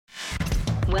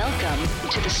Welcome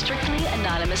to the Strictly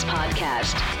Anonymous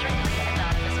Podcast.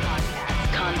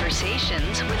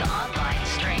 Conversations with online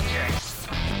strangers.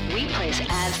 We place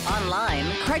ads online.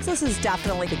 Craigslist is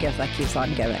definitely the gift that keeps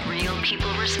on giving. Real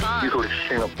people respond. You go to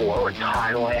Singapore or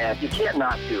Thailand, you can't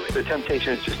not do it. The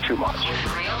temptation is just too much.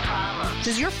 With real problems.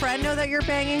 Does your friend know that you're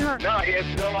banging her? No, he has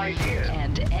no idea.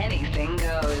 And anything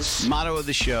goes. Motto of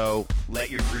the show, let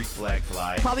your Greek flag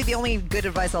fly. Probably the only good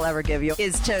advice I'll ever give you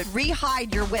is to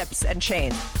re-hide your whips and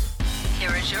chains.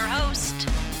 Here is your host,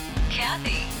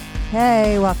 Kathy.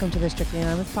 Hey, welcome to the Strictly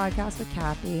Anonymous Podcast with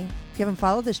Kathy. If you haven't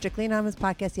followed the Strictly Anonymous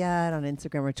Podcast yet on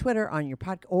Instagram or Twitter, on your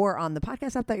or on the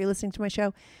podcast app that you're listening to my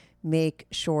show, make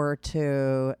sure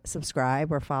to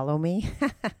subscribe or follow me.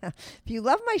 If you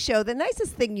love my show, the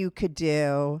nicest thing you could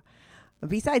do,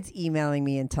 besides emailing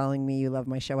me and telling me you love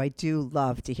my show, I do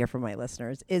love to hear from my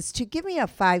listeners, is to give me a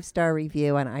 5-star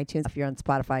review on iTunes. If you're on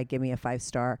Spotify, give me a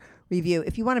 5-star review.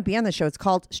 If you want to be on the show, it's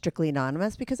called Strictly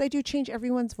Anonymous because I do change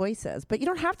everyone's voices. But you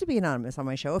don't have to be anonymous on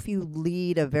my show. If you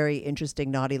lead a very interesting,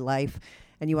 naughty life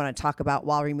and you want to talk about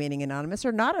while remaining anonymous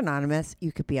or not anonymous,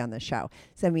 you could be on the show.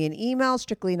 Send me an email,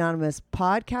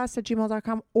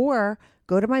 strictlyanonymouspodcast@gmail.com, or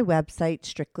go to my website,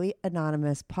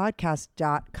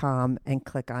 strictlyanonymouspodcast.com, and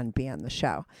click on Be on the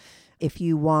Show. If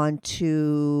you want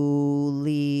to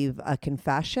leave a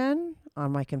confession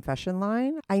on my confession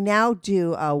line, I now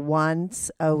do a once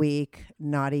a week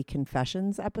naughty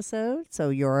confessions episode. So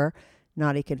your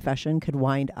naughty confession could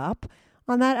wind up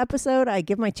on that episode. I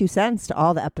give my 2 cents to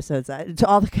all the episodes, to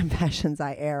all the confessions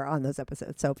I air on those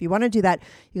episodes. So if you want to do that,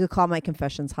 you could call my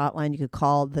confessions hotline. You could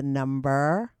call the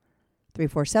number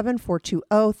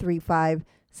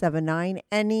 347-420-3579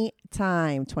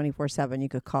 anytime, 24/7. You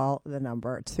could call the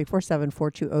number. It's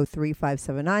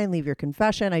 347-420-3579. Leave your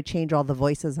confession. I change all the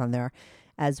voices on there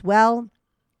as well.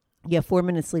 You have 4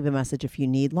 minutes to leave a message. If you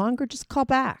need longer, just call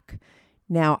back.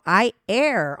 Now, I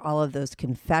air all of those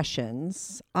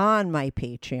confessions on my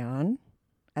Patreon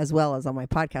as well as on my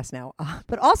podcast now.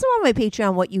 But also on my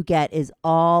Patreon, what you get is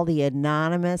all the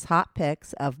anonymous hot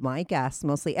pics of my guests,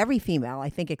 mostly every female, I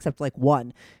think, except like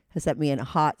one has sent me in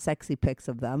hot, sexy pics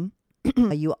of them.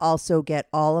 You also get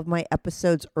all of my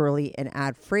episodes early and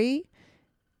ad-free.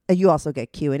 You also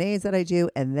get Q&As that I do,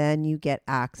 and then you get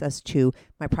access to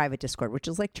my private Discord, which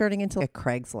is like turning into a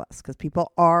Craigslist because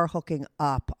people are hooking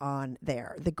up on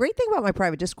there. The great thing about my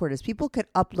private Discord is people could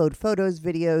upload photos,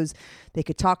 videos, they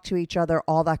could talk to each other,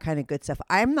 all that kind of good stuff.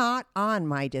 I'm not on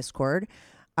my Discord.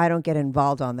 I don't get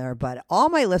involved on there, but all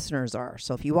my listeners are.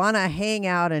 So if you want to hang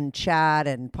out and chat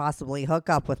and possibly hook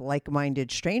up with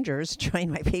like-minded strangers, join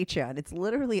my Patreon. It's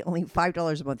literally only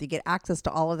 $5 a month. You get access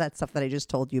to all of that stuff that I just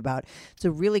told you about. It's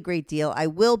a really great deal. I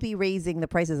will be raising the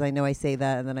prices. I know I say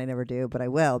that and then I never do, but I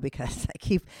will because I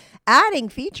keep adding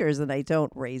features and I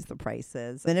don't raise the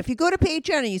prices. And if you go to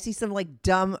Patreon and you see some like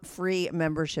dumb free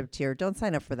membership tier, don't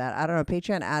sign up for that. I don't know.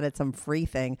 Patreon added some free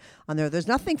thing on there. There's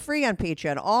nothing free on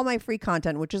Patreon. All my free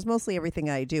content, which is mostly everything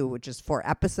I do, which is 4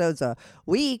 episodes a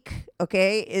week,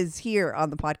 okay, is here on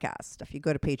the podcast. If you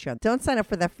go to Patreon, don't sign up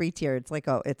for that free tier. It's like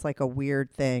a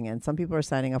weird thing. And some people are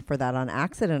signing up for that on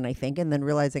accident, I think, and then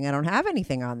realizing I don't have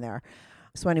anything on there.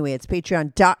 So anyway, it's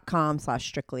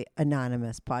patreon.com/Strictly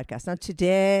Anonymous Podcast. Now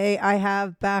today I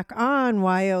have back on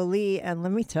Wyoh Lee, and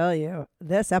let me tell you,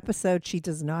 this episode, she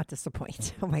does not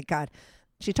disappoint. Oh my God.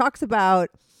 She talks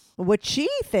about what she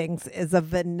thinks is a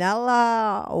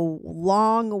vanilla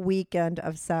long weekend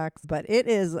of sex, but it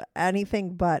is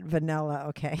anything but vanilla,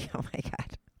 okay? Oh my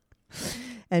God.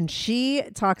 And she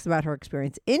talks about her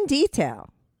experience in detail.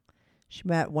 She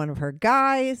met one of her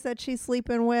guys that she's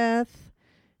sleeping with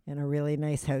in a really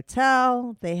nice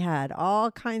hotel. They had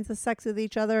all kinds of sex with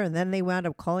each other, and then they wound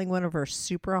up calling one of her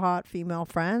super hot female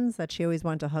friends that she always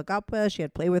wanted to hook up with. She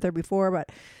had played with her before,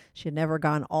 but she had never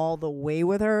gone all the way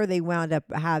with her. They wound up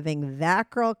having that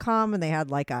girl come, and they had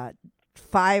like a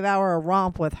 5-hour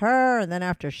romp with her. And then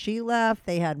after she left,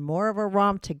 they had more of a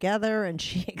romp together, and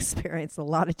she experienced a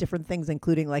lot of different things,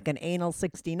 including like an anal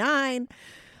 69.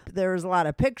 There was a lot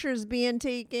of pictures being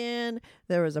taken.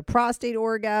 There was a prostate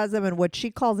orgasm and what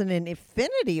she calls an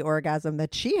infinity orgasm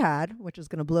that she had, which is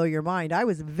going to blow your mind. I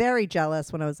was very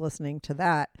jealous when I was listening to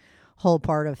that whole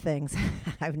part of things.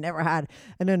 I've never had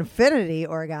an infinity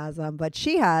orgasm, but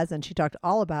she has, and she talked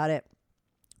all about it.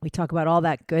 We talk about all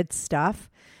that good stuff.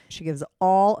 She gives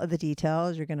all of the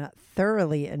details. You're going to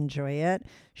thoroughly enjoy it.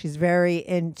 She's very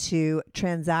into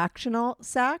transactional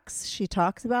sex. She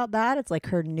talks about that. It's like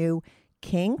her new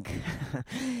kink.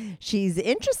 She's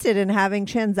interested in having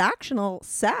transactional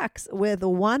sex with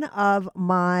one of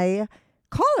my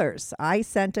callers. I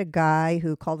sent a guy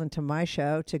who called into my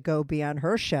show to go be on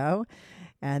her show.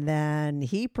 And then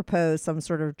he proposed some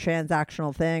sort of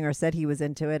transactional thing or said he was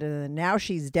into it. And then now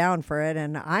she's down for it.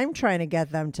 And I'm trying to get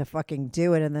them to fucking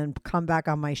do it and then come back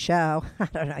on my show. I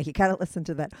don't know. You got to listen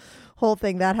to that whole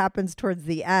thing. That happens towards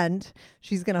the end.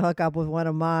 She's going to hook up with one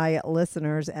of my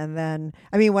listeners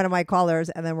one of my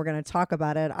callers. And then we're going to talk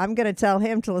about it. I'm going to tell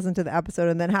him to listen to the episode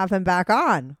and then have him back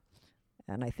on.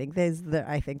 And I think they're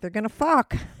going to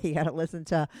fuck. You got to listen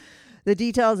to the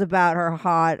details about her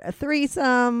hot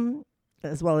threesome,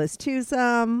 as well as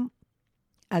twosome,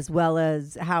 as well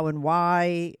as how and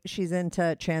why she's into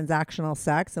transactional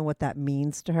sex and what that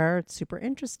means to her. It's super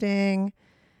interesting.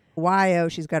 Wyoh,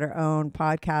 she's got her own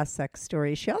podcast, Sex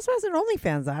Stories. She also has an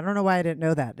OnlyFans. I don't know why I didn't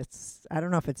know that. I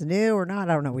don't know if it's new or not.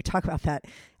 I don't know. We talk about that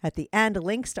at the end.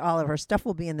 Links to all of her stuff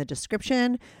will be in the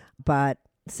description. But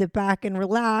sit back and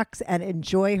relax and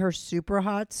enjoy her super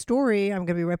hot story. I'm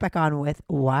going to be right back on with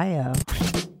Wyoh.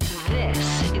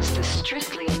 This is the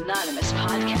Strictly Anonymous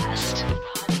podcast.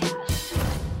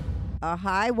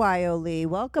 Hi, Wyoh Lee.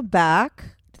 Welcome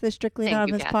back to the Strictly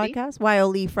Anonymous podcast. Wyoh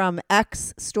Lee from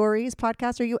X Stories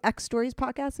podcast. Are you X Stories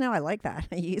podcast now? I like that.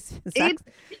 I use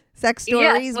Sex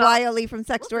Stories, Wyoh Lee from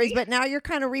Sex Stories, but now you're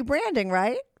kind of rebranding,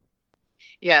 right?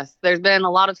 Yes, there's been a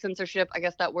lot of censorship. I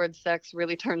guess that word sex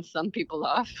really turns some people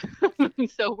off.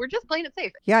 So we're just playing it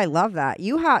safe. Yeah, I love that.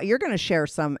 You're going to share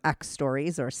some X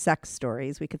stories or sex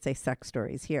stories. We could say sex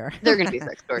stories here. They're going to be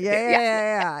sex stories.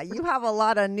 Yeah. You have a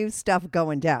lot of new stuff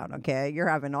going down, okay? You're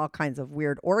having all kinds of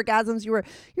weird orgasms.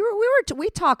 We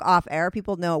talk off air.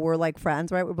 People know we're like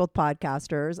friends, right? We're both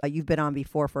podcasters. You've been on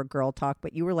before for Girl Talk,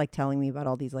 but you were like telling me about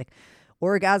all these like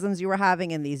orgasms you were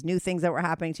having and these new things that were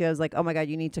happening to you. I was like, oh my God,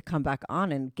 you need to come back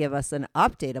on and give us an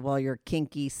update of all your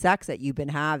kinky sex that you've been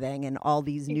having and all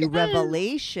these new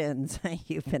revelations that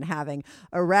you've been having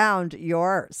around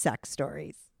your sex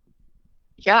stories.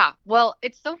 Yeah. Well,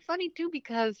 it's so funny too,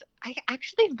 because I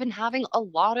actually have been having a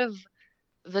lot of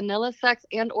vanilla sex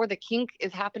and or the kink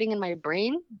is happening in my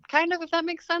brain, kind of, if that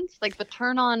makes sense. Like the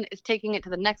turn on is taking it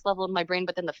to the next level in my brain,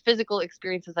 but then the physical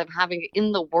experiences I'm having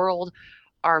in the world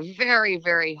are very,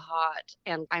 very hot,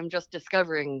 and I'm just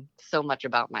discovering so much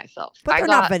about myself. But they're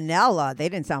not vanilla. They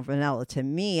didn't sound vanilla to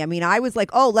me. I mean, I was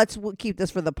like, oh, let's keep this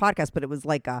for the podcast, but it was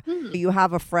like you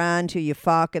have a friend who you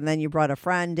fuck, and then you brought a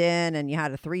friend in, and you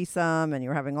had a threesome, and you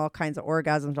were having all kinds of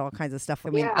orgasms, all kinds of stuff. I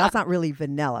mean, that's not really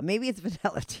vanilla. Maybe it's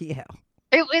vanilla to you.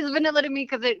 It was vanilla to me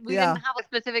because we didn't have a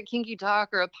specific kinky talk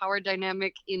or a power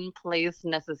dynamic in place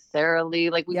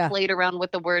necessarily. Like we played around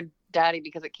with the word daddy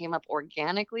because it came up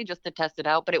organically just to test it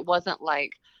out, but it wasn't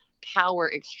like power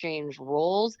exchange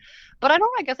roles. But I don't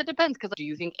know, I guess it depends, because do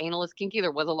you think anal is kinky?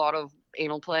 There was a lot of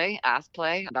anal play, ass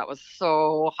play. That was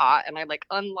so hot, and I like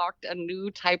unlocked a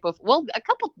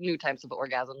couple new types of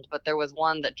orgasms, but there was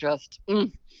one that just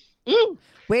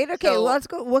Wait, okay, let's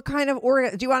go. What kind of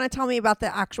orgasm? Do you want to tell me about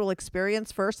the actual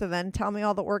experience first and then tell me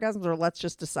all the orgasms, or let's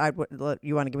just decide what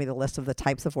you want to give me the list of the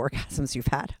types of orgasms you've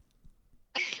had?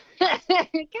 Can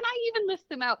I even list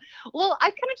them out? Well, I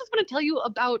kind of just want to tell you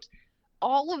about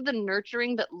all of the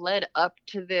nurturing that led up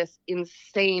to this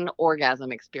insane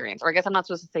orgasm experience. Or I guess I'm not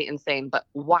supposed to say insane, but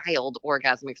wild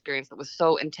orgasm experience that was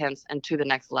so intense and to the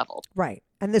next level. Right.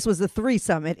 And this was a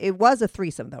threesome. It was a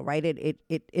threesome, though, right?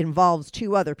 It involves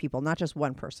two other people, not just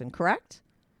one person, correct?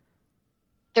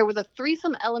 There was a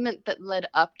threesome element that led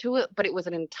up to it, but it was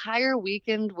an entire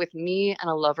weekend with me and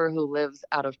a lover who lives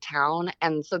out of town.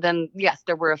 And so then, yes,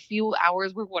 there were a few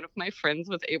hours where one of my friends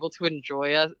was able to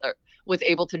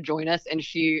join us, and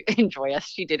she did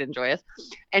enjoy us.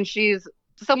 And she's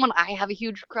someone I have a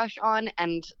huge crush on.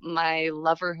 And my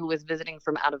lover who was visiting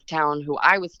from out of town, who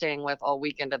I was staying with all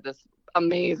weekend at this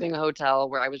amazing hotel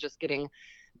where I was just getting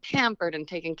pampered and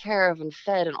taken care of and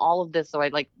fed and all of this. So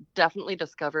I definitely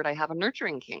discovered I have a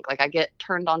nurturing kink. I get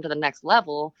turned on to the next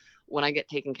level when I get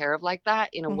taken care of like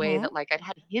that, in a way that I'd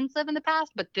had hints of in the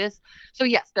past, but so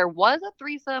yes, there was a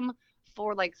threesome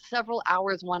for several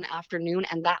hours one afternoon,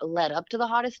 and that led up to the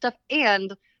hottest stuff.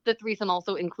 And the threesome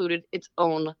also included its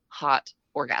own hot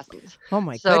orgasms. Oh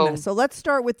my goodness. So let's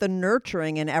start with the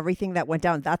nurturing and everything that went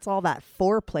down. That's all that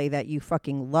foreplay that you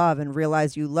fucking love and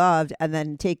realize you loved, and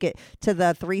then take it to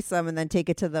the threesome, and then take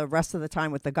it to the rest of the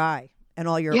time with the guy and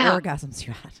all your orgasms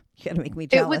you had. You gotta make me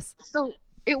jealous.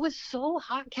 It was so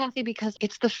hot, Kathy, because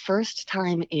it's the first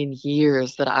time in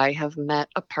years that I have met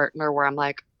a partner where I'm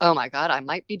like, oh my God, I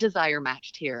might be desire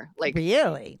matched here.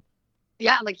 Really?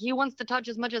 Yeah, he wants to touch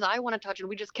as much as I want to touch, and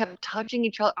we just kept touching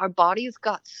each other. Our bodies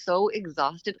got so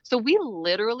exhausted. So we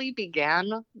literally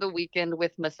began the weekend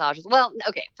with massages. Well,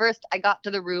 okay, first I got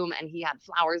to the room and he had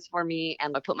flowers for me,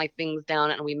 and I put my things down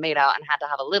and we made out and had to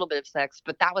have a little bit of sex,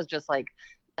 but that was just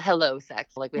hello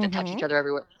sex. Like we had to touch Mhm. each other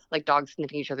everywhere, like dogs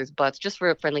sniffing each other's butts just for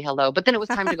a friendly hello. But then it was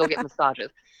time to go get massages.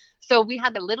 So we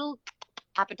had a little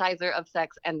appetizer of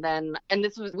sex, and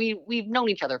this was we've known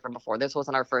each other from before. This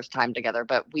wasn't our first time together,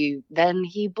 but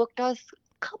he booked us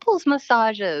couples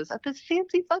massages at this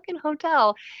fancy fucking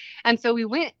hotel. And so we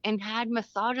went and had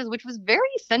massages, which was very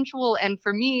sensual. And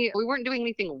for me, we weren't doing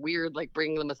anything weird like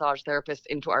bringing the massage therapist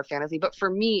into our fantasy, but for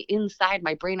me, inside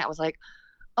my brain, I was like,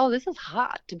 oh, this is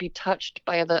hot to be touched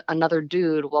by another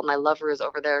dude while my lover is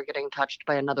over there getting touched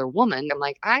by another woman. I'm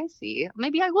like, I see.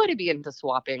 Maybe I would be into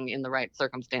swapping in the right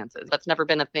circumstances. That's never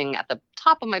been a thing at the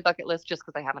top of my bucket list just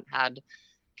because I haven't had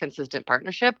consistent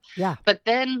partnership. Yeah. But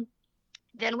then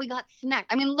we got snacked.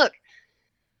 I mean, look,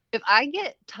 if I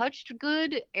get touched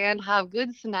good and have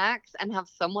good snacks and have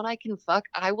someone I can fuck,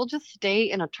 I will just stay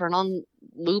in a turn on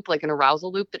loop, like an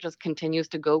arousal loop that just continues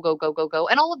to go, go, go, go, go.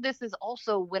 And all of this is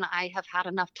also when I have had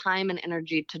enough time and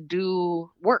energy to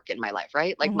do work in my life,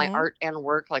 right? Like my art and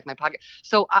work, like my pocket.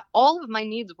 So all of my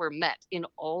needs were met in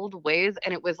all the ways.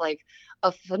 And it was like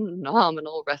a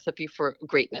phenomenal recipe for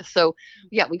greatness. So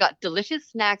yeah, we got delicious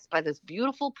snacks by this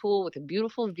beautiful pool with a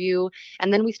beautiful view.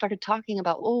 And then we started talking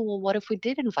about, oh, well, what if we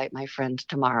did invite my friend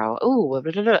tomorrow? Oh,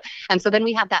 and so then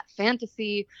we had that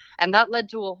fantasy, and that led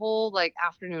to a whole like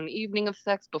afternoon, evening of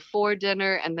sex before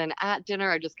dinner. And then at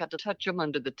dinner, I just got to touch him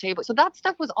under the table. So that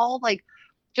stuff was all like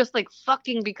just like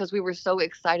fucking because we were so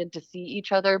excited to see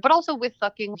each other. But also with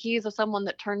fucking, he is someone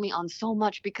that turned me on so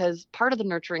much because part of the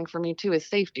nurturing for me too is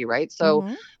safety, right? So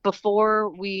before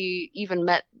we even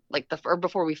met, like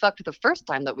before we fucked the first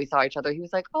time that we saw each other, he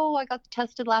was like, oh, I got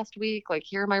tested last week. Like,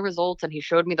 here are my results. And he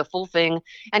showed me the full thing.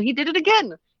 And he did it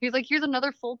again. He's like, here's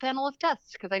another full panel of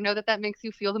tests because I know that makes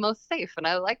you feel the most safe. And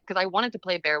because I wanted to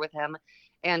play bear with him.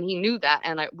 And he knew that.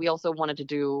 And we also wanted to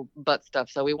do butt stuff.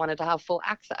 So we wanted to have full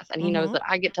access. And he knows that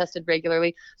I get tested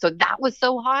regularly. So that was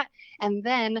so hot. And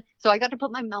then, so I got to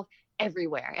put my mouth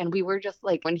everywhere. And we were just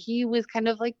like, when he was kind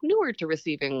of like newer to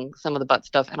receiving some of the butt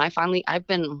stuff. And I've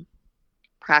been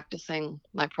practicing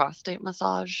my prostate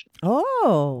massage.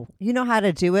 Oh, you know how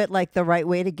to do it like the right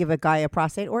way to give a guy a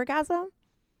prostate orgasm?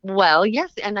 Well,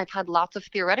 yes, and I've had lots of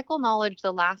theoretical knowledge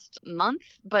the last month,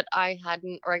 but I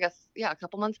hadn't, or I guess, yeah, a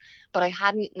couple months, but I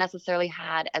hadn't necessarily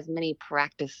had as many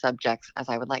practice subjects as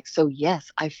I would like. So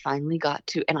yes, I finally got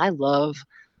to, and I love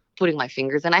putting my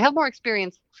fingers in. I have more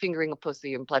experience fingering a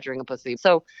pussy and pleasuring a pussy.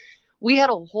 So we had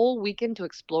a whole weekend to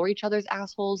explore each other's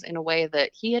assholes in a way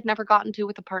that he had never gotten to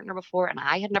with a partner before, and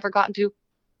I had never gotten to.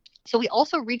 So we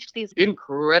also reached these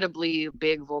incredibly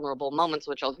big, vulnerable moments,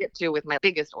 which I'll get to with my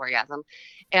biggest orgasm.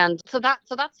 And so that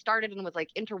started and was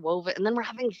like interwoven. And then we're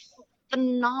having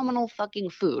phenomenal fucking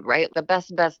food, right? The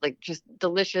best, like just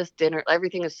delicious dinner.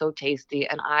 Everything is so tasty.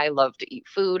 And I love to eat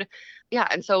food. Yeah.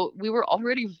 And so we were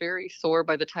already very sore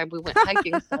by the time we went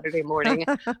hiking Saturday morning.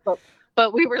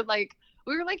 But we were like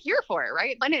here for it,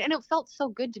 right? And it felt so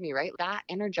good to me, right? That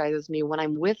energizes me when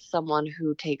I'm with someone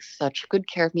who takes such good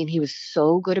care of me. And he was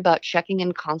so good about checking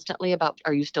in constantly about,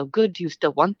 are you still good? Do you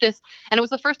still want this? And it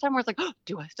was the first time where I was like, oh,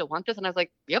 do I still want this? And I was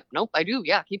like, yep, nope, I do.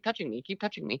 Yeah, keep touching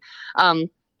me.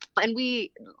 And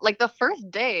we, like the first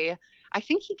day, I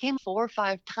think he came 4 or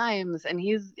 5 times, and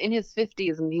he's in his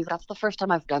 50s, and that's the first time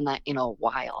I've done that in a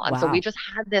while. And so we just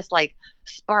had this like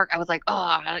spark. I was like,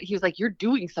 oh, he was like, you're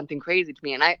doing something crazy to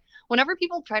me. And whenever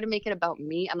people try to make it about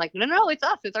me, I'm like, no, it's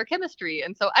us. It's our chemistry.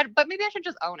 And so, but maybe I should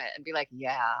just own it and be like,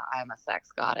 yeah, I'm a sex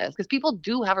goddess. Because people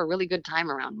do have a really good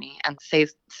time around me and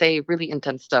say really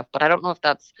intense stuff. But I don't know if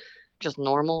that's just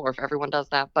normal or if everyone does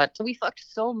that. But we fucked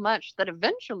so much that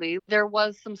eventually there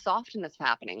was some softness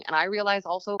happening. And I realized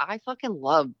also I've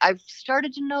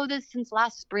started to know this since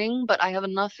last spring, but I have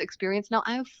enough experience now.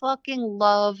 I fucking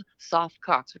love soft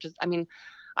cocks, which is, I mean,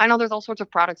 I know there's all sorts of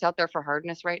products out there for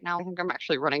hardness right now. I think I'm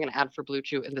actually running an ad for Blue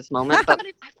Chew in this moment, but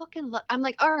I'm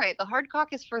like, all right, the hard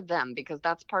cock is for them because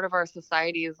that's part of our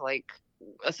society's like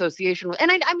association.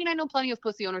 And I mean, I know plenty of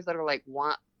pussy owners that are like,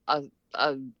 want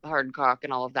a hard cock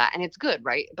and all of that, and it's good,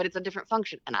 right? But it's a different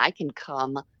function, and I can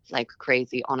come like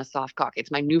crazy on a soft cock.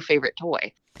 It's my new favorite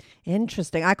toy.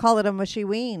 Interesting. I call it a mushy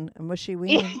ween.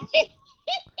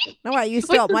 No, I used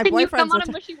to. My boyfriend. You boyfriend's come on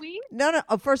a mushy ween? No.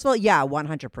 First of all, yeah,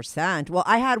 100%. Well,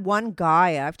 I had one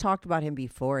guy. I've talked about him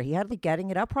before. He had the getting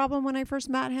it up problem when I first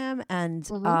met him, and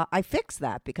I fixed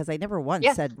that because I never once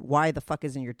said, "Why the fuck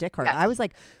isn't your dick hard?" I was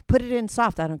like, "Put it in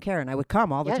soft. I don't care," and I would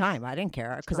come all the time. I didn't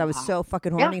care because I was so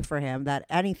fucking horny for him that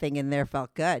anything in there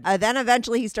felt good. Then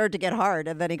eventually he started to get hard,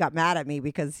 and then he got mad at me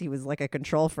because he was like a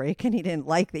control freak and he didn't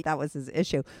like that. That was his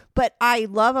issue. But I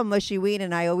love a mushy ween,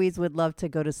 and I always would love to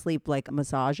go to sleep like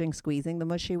massaging, squeezing the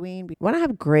mushy ween. You want to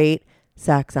have great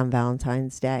sex on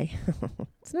Valentine's Day.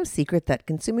 It's no secret that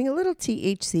consuming a little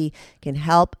THC can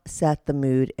help set the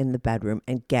mood in the bedroom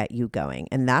and get you going.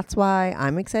 And that's why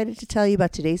I'm excited to tell you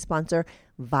about today's sponsor,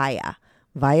 Wyoh.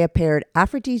 Wyoh paired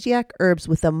aphrodisiac herbs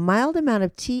with a mild amount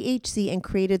of THC and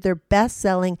created their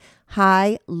best-selling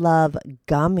High Love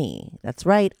Gummy. That's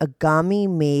right, a gummy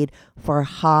made for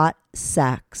hot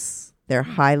sex. Their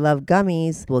High Love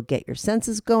Gummies will get your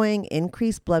senses going,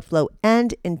 increase blood flow,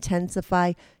 and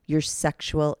intensify your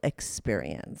sexual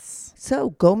experience.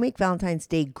 So go make Valentine's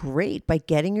Day great by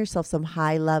getting yourself some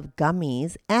High Love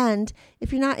Gummies. And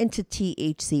if you're not into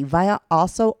THC, Wyoh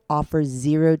also offers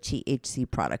zero THC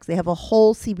products. They have a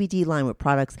whole CBD line with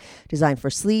products designed for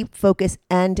sleep, focus,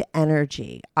 and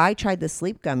energy. I tried the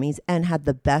sleep gummies and had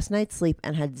the best night's sleep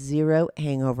and had zero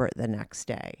hangover the next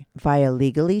day. Wyoh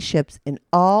legally ships in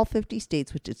all 50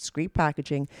 states with discreet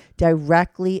packaging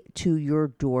directly to your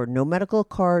door. No medical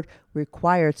card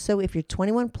required. So if you're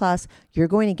 21 plus, you're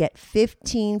going to get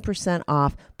 15%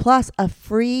 off plus a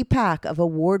free pack of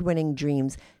award-winning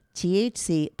Dreams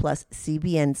THC plus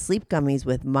CBN sleep gummies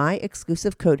with my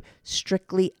exclusive code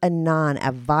StrictlyAnon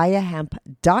at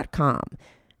viahemp.com.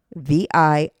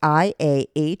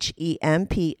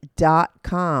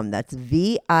 VIIAHEMP.com. That's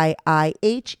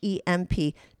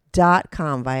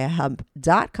VIIHEMP.com.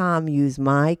 Viahemp.com. Use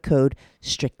my code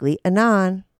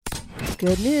StrictlyAnon.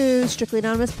 Good news. Strictly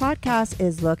Anonymous Podcast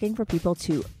is looking for people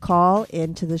to call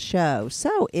into the show.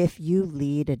 So if you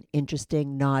lead an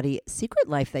interesting, naughty secret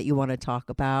life that you want to talk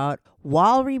about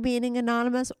while remaining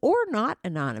anonymous or not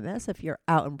anonymous, if you're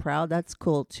out and proud, that's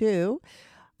cool too.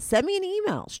 Send me an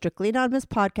email,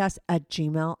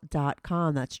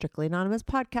 strictlyanonymouspodcast@gmail.com. That's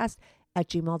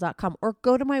strictlyanonymouspodcast@gmail.com. Or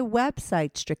go to my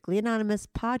website,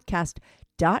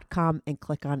 strictlyanonymouspodcast.com, and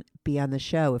click on Be on the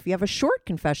Show. If you have a short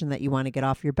confession that you want to get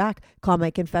off your back, call my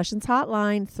confessions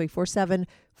hotline,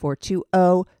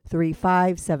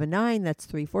 347-420-3579. That's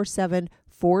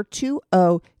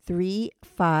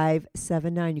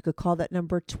 347-420-3579. You could call that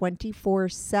number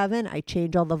 24/7. I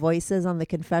change all the voices on the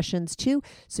confessions too,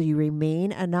 so you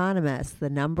remain anonymous. The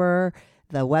number,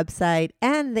 the website,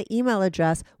 and the email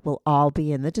address will all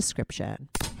be in the description.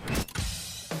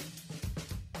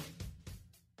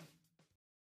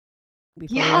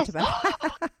 Yes. Oh,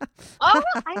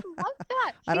 I love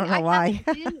that. I don't know why.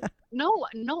 No,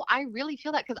 I really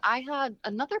feel that because I had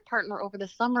another partner over the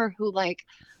summer who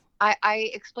I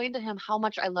explained to him how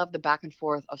much I love the back and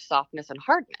forth of softness and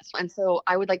hardness. And so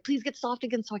I would please get soft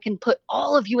again so I can put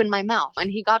all of you in my mouth.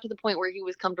 And he got to the point where he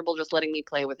was comfortable just letting me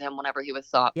play with him whenever he was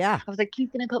soft. Yeah. I was like,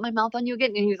 please, can I put my mouth on you again?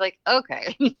 And he was like,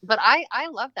 okay. But I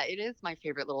love that. It is my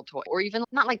favorite little toy. Or even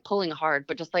not pulling hard,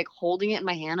 but just holding it in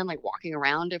my hand and walking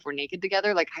around if we're naked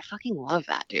together. I fucking love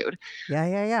that, dude.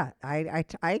 Yeah. I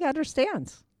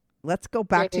understand. Let's go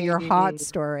back to your hot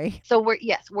story. So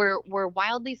we're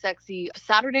wildly sexy.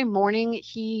 Saturday morning,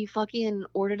 he fucking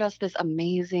ordered us this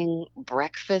amazing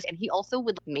breakfast, and he also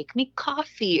would make me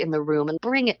coffee in the room and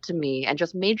bring it to me, and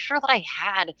just made sure that I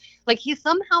had he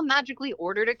somehow magically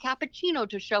ordered a cappuccino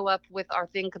to show up with our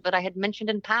thing that I had mentioned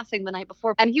in passing the night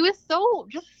before. And he was so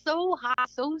hot,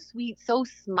 so sweet, so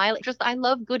smiling. I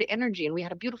love good energy, and we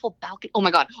had a beautiful balcony. Oh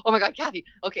my god, Kathy.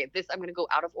 Okay, this I'm gonna go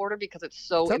out of order because it's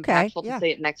so impactful to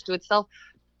say it next to itself.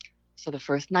 So the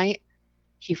first night,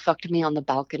 he fucked me on the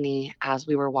balcony as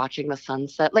we were watching the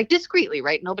sunset, discreetly,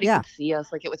 right? Nobody could see us.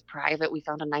 It was private. We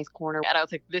found a nice corner, and I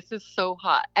was like, this is so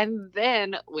hot. And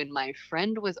then when my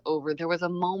friend was over, there was a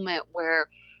moment where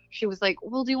she was like,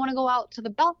 well, do you want to go out to the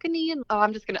balcony? And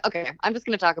I'm just going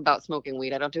to talk about smoking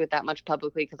weed. I don't do it that much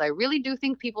publicly because I really do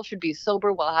think people should be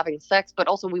sober while having sex. But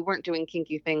also we weren't doing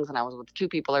kinky things, and I was with two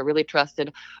people I really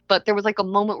trusted. But there was a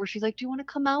moment where she's like, do you want to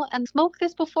come out and smoke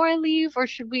this before I leave? Or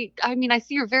should we? I mean, I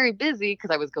see you're very busy, because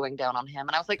I was going down on him.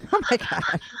 And I was like, oh my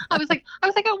God. I was like, I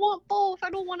want both. I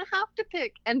don't want to have to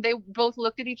pick. And they both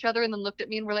looked at each other and then looked at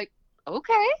me and were like,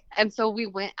 okay. And so we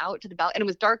went out to the balcony, and it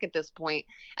was dark at this point.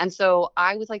 And so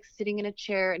I was sitting in a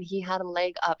chair, and he had a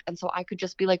leg up. And so I could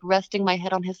just be resting my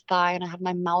head on his thigh, and I had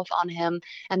my mouth on him.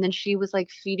 And then she was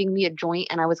feeding me a joint,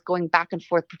 and I was going back and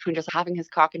forth between just having his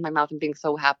cock in my mouth and being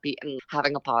so happy and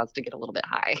having a pause to get a little bit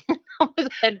high. I was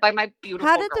fed by my beautiful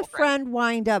How did girlfriend. The friend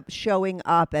wind up showing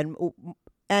up,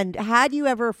 and had you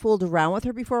ever fooled around with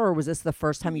her before, or was this the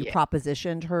first time you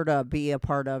propositioned her to be a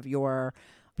part of a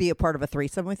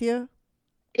threesome with you?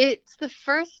 It's the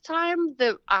first time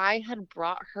that I had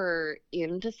brought her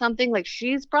into something. Like,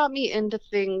 she's brought me into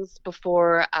things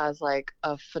before as like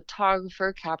a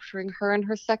photographer capturing her and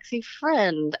her sexy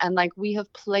friend. And like, we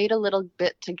have played a little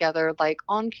bit together, like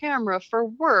on camera for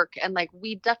work. And like,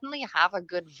 we definitely have a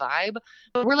good vibe.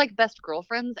 But we're like best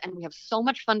girlfriends and we have so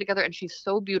much fun together. And she's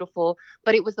so beautiful.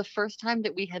 But it was the first time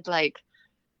that we had like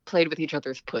played with each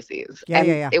other's pussies. Yeah, And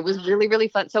yeah, yeah. it was really, really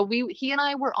fun. So he and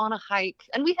I were on a hike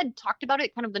and we had talked about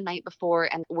it kind of the night before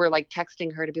and we're like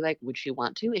texting her to be like, would she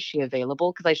want to? Is she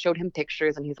available? Because I showed him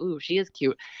pictures and he's, ooh, she is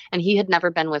cute. And he had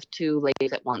never been with two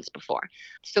ladies at once before.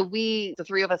 So the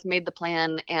three of us made the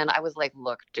plan and I was like,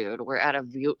 look, dude, we're at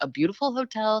a beautiful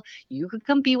hotel. You could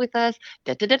come be with us.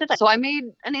 Da, da, da, da, da. So I made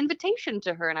an invitation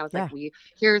to her and I was Yeah. like,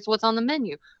 here's what's on the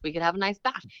menu. We could have a nice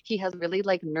bath. He has really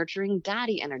like nurturing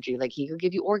daddy energy. Like he could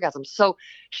give you orgasms. So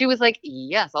she was like,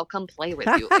 yes, I'll come play with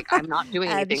you. Like I'm not doing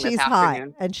And anything she's this hot.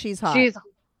 afternoon. And she's hot. She's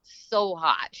so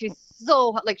hot. She's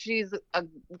so hot. Like she's a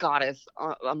goddess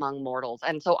among mortals.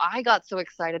 And so I got so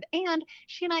excited. And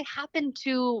she and I happened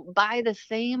to buy the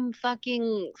same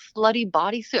fucking slutty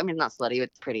bodysuit. I mean, not slutty.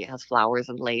 It's pretty. It has flowers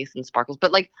and lace and sparkles.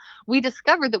 But like we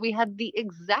discovered that we had the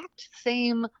exact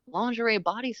same lingerie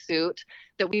bodysuit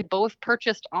that we both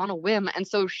purchased on a whim. And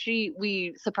so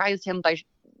we surprised him by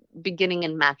beginning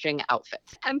and matching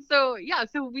outfits. And so, yeah,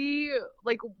 so we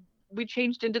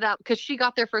changed into that because she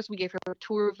got there first. We gave her a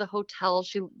tour of the hotel.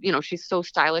 She's so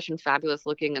stylish and fabulous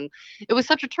looking. And it was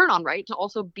such a turn on, right? To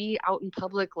also be out in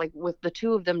public, like with the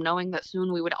two of them, knowing that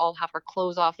soon we would all have our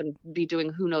clothes off and be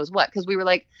doing who knows what. Because we were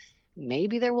like,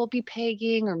 maybe there will be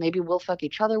pegging or maybe we'll fuck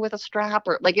each other with a strap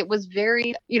or like it was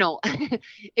very,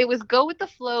 it was go with the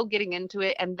flow getting into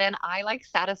it. And then I like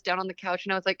sat us down on the couch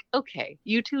and I was like, okay,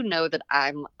 you two know that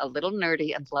I'm a little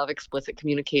nerdy and love explicit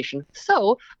communication.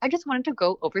 So I just wanted to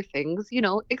go over things,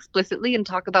 explicitly and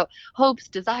talk about hopes,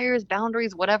 desires,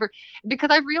 boundaries, whatever. Because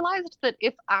I realized that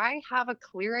if I have a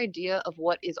clear idea of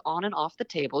what is on and off the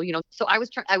table, so I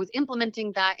was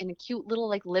implementing that in a cute little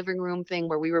like living room thing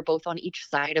where we were both on each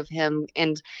side of him.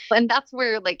 And that's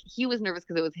where like he was nervous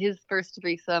because it was his first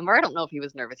threesome, or I don't know if he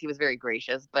was nervous. He was very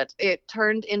gracious, but it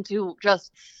turned into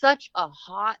just such a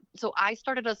hot. So I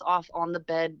started us off on the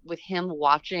bed with him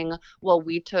watching while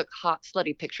we took hot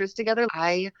slutty pictures together.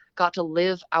 I got to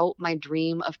live out my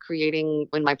dream of creating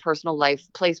in my personal life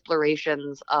play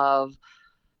explorations of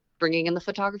bringing in the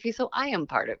photography. So I am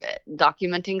part of it,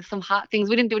 documenting some hot things.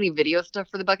 We didn't do any video stuff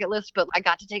for the bucket list, but I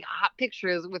got to take hot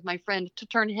pictures with my friend to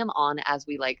turn him on as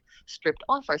we like stripped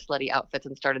off our slutty outfits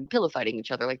and started pillow fighting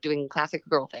each other, like doing classic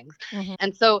girl things. Mhm.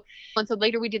 And so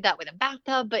later we did that with a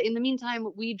bathtub. But in the meantime,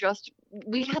 we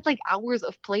had like hours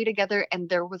of play together. And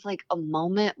there was like a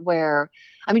moment where,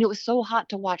 I mean, it was so hot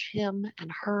to watch him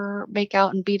and her make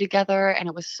out and be together. And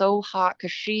it was so hot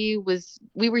because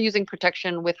we were using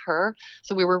protection with her.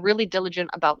 So we were really diligent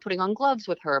about putting on gloves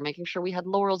with her, making sure we had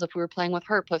laurels if we were playing with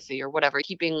her pussy or whatever,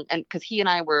 and because he and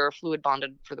I were fluid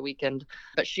bonded for the weekend,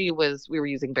 but we were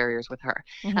using barriers with her.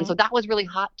 Mhm. And so that was really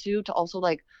hot too, to also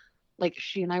like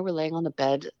she and I were laying on the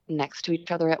bed next to each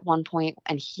other at one point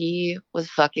and he was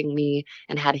fucking me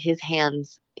and had his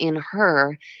hands in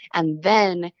her and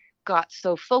then got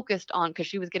so focused on because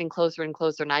she was getting closer and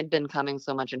closer and I'd been coming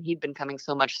so much and he'd been coming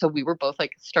so much. So we were both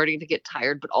like starting to get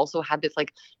tired, but also had this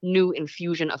like new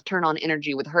infusion of turn on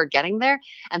energy with her getting there.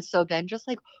 And so then just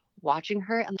like watching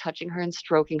her and touching her and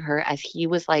stroking her as he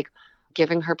was like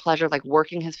giving her pleasure, like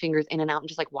working his fingers in and out and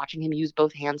just like watching him use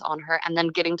both hands on her and then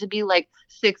getting to be like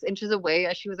 6 inches away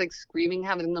as she was like screaming,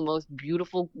 having the most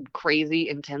beautiful, crazy,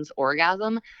 intense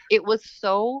orgasm. It was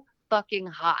so fucking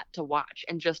hot to watch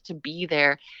and just to be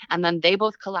there. And then they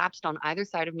both collapsed on either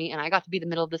side of me and I got to be the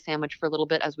middle of the sandwich for a little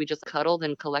bit as we just cuddled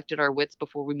and collected our wits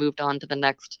before we moved on to the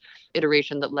next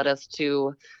iteration that led us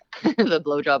to the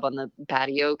blowjob on the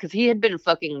patio because he had been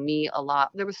fucking me a lot.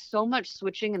 There was so much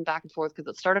switching and back and forth because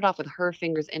it started off with her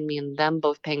fingers in me and them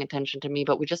both paying attention to me,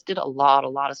 but we just did a lot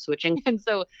of switching. And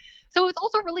so it's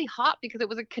also really hot because it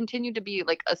was continued to be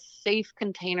like a safe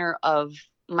container of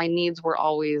my needs were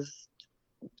always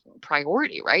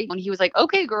priority, right? When he was like,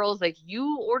 okay, girls, like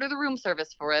you order the room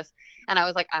service for us. And I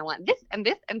was like, I want this and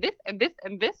this and this and this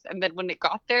and this. And then when it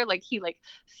got there, like he like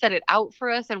set it out for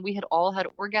us and we had all had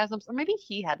orgasms, or maybe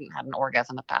he hadn't had an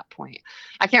orgasm at that point.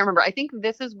 I can't remember. I think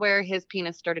this is where his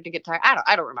penis started to get tired.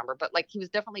 I don't remember, but like he was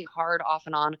definitely hard off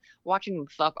and on. Watching him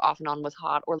fuck off and on was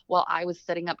hot. Or while I was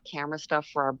setting up camera stuff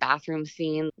for our bathroom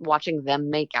scene, watching them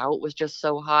make out was just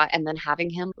so hot. And then having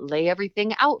him lay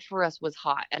everything out for us was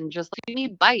hot and just like me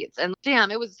bites. And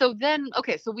damn, it was so then,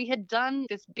 okay, so we had done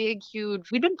this big,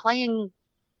 huge, we'd been playing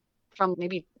from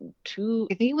maybe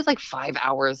I think it was like 5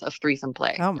 hours of threesome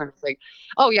play. Oh. And it's like,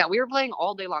 oh yeah, we were playing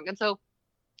all day long. And so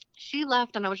she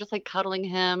left and I was just like cuddling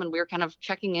him and we were kind of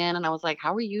checking in and I was like,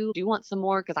 how are you? Do you want some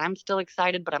more? Because I'm still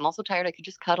excited, but I'm also tired. I could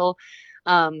just cuddle.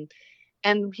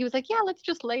 And he was like, yeah, let's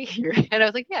just lay here. And I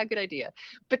was like, yeah, good idea.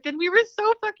 But then we were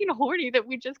so fucking horny that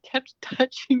we just kept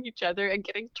touching each other and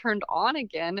getting turned on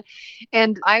again.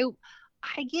 And I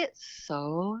get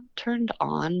so turned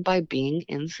on by being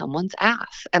in someone's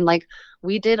ass. And like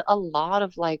we did a lot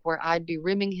of like where I'd be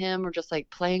rimming him or just like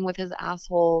playing with his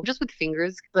asshole, just with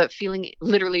fingers, but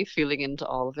literally feeling into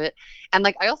all of it. And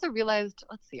like I also realized,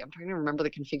 let's see, I'm trying to remember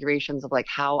the configurations of like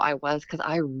how I was, because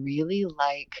I really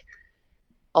like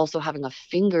also having a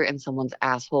finger in someone's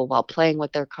asshole while playing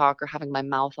with their cock or having my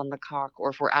mouth on the cock, or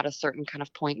if we're at a certain kind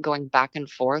of point going back and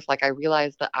forth. Like I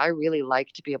realized that I really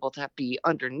like to be able to be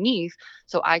underneath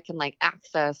so I can like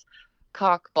access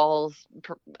cock, balls,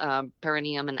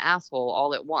 perineum and asshole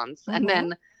all at once,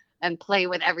 and play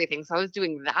with everything. So I was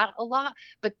doing that a lot.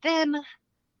 But then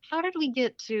how did we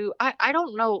get to, I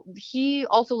don't know. He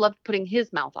also loved putting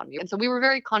his mouth on me. And so we were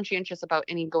very conscientious about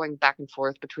any going back and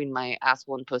forth between my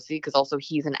asshole and pussy, because also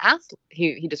he's an ass.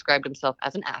 He described himself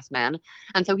as an ass man.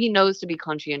 And so he knows to be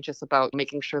conscientious about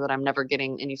making sure that I'm never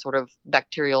getting any sort of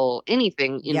bacterial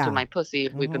anything into my pussy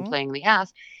if we've been playing the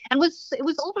ass. And it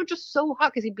was also just so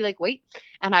hot because he'd be like, wait.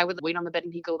 And I would wait on the bed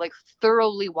and he'd go like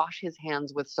thoroughly wash his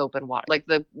hands with soap and water, like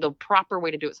the proper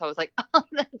way to do it. So I was like, oh,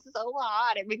 that's so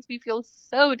hot. It makes me feel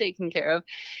so taken care of.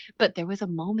 But there was a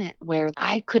moment where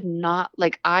I could not,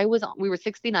 like we were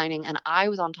 69ing and I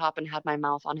was on top and had my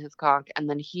mouth on his cock. And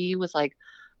then he was like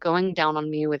going down on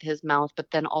me with his mouth,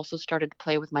 but then also started to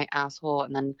play with my asshole.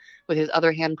 And then with his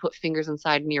other hand, put fingers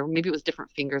inside me, or maybe it was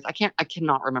different fingers. I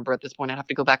cannot remember at this point. I'd have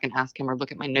to go back and ask him or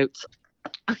look at my notes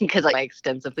because I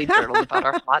extensively journaled about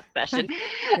our hot session.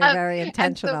 You're very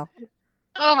intentional.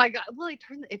 Oh my God. Well,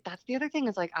 that's the other thing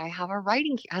is like, I have a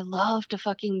writing kink. I love to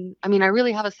I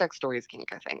really have a sex stories kink,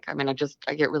 I think. I mean,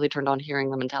 I get really turned on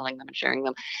hearing them and telling them and sharing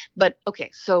them. But okay,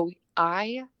 so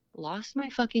I lost my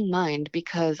fucking mind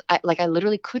because I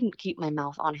literally couldn't keep my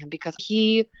mouth on him because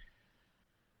he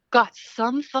got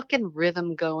some fucking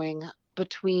rhythm going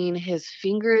between his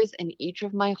fingers in each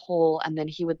of my hole. And then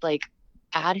he would like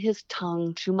add his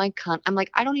tongue to my cunt. I'm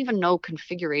like, I don't even know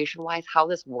configuration wise how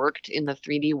this worked in the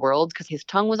 3D world, because his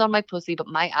tongue was on my pussy, but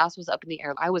my ass was up in the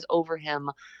air. I was over him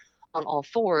on all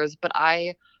fours, but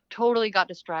I totally got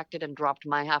distracted and dropped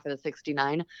my half of the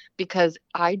 69 because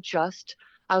I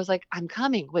was like, I'm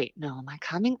coming. Wait, no, am I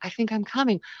coming? I think I'm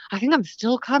coming. I think I'm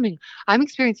still coming. I'm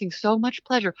experiencing so much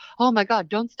pleasure. Oh my God,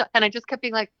 don't stop. And I just kept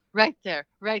being like, right there.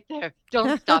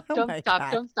 Don't stop. Don't stop.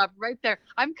 God. Don't stop. Right there.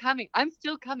 I'm coming. I'm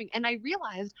still coming. And I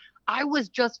realized I was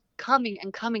just coming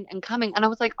and coming and coming. And I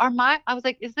was like,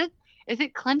 is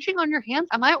it clenching on your hands?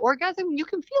 Am I orgasming? You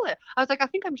can feel it. I was like, I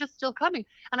think I'm just still coming.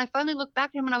 And I finally looked back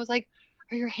at him and I was like,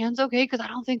 are your hands okay? Because I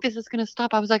don't think this is going to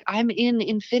stop. I was like, I'm in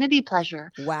infinity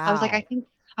pleasure. Wow. I was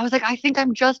like, I think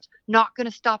I'm just not going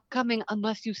to stop coming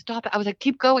unless you stop it. I was like,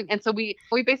 keep going. And so we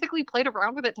basically played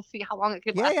around with it to see how long it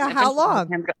could last. Yeah, how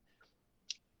long?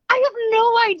 I have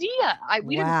no idea.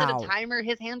 We didn't set a timer.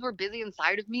 His hands were busy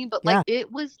inside of me, but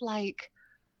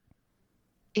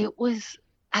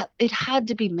it had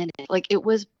to be minutes. Like it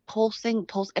was pulsing,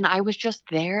 and I was just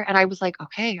there, and I was like,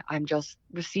 okay, I'm just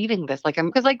receiving this. Like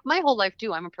because like my whole life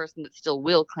too, I'm a person that still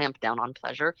will clamp down on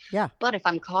pleasure. Yeah. But if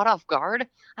I'm caught off guard,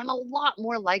 I'm a lot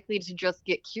more likely to just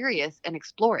get curious and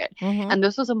explore it. Mm-hmm. And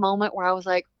this was a moment where I was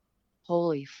like,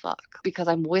 holy fuck, because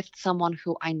I'm with someone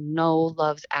who I know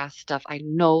loves ass stuff. I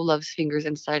know loves fingers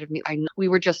inside of me. I know we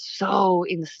were just so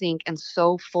in sync and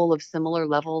so full of similar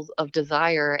levels of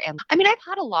desire. And I mean, I've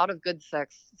had a lot of good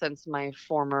sex since my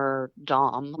former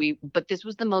dom. But this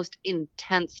was the most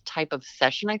intense type of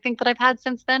session I think that I've had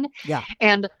since then. Yeah.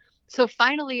 And so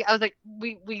finally I was like,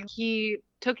 he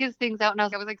took his things out and I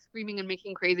was like screaming and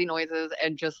making crazy noises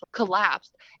and just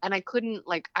collapsed. And I couldn't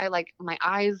my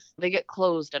eyes, they get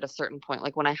closed at a certain point,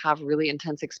 like when I have really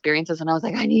intense experiences. And I was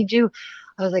like, I need you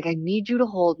to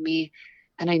hold me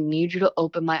and I need you to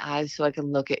open my eyes so I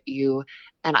can look at you.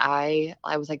 And I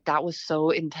was like, that was so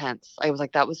intense. I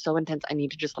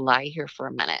need to just lie here for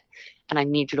a minute and I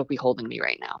need you to be holding me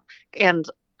right now. And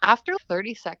after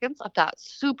 30 seconds of that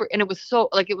and it was so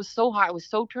hot, I was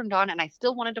so turned on and I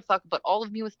still wanted to fuck, but all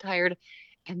of me was tired.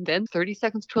 And then 30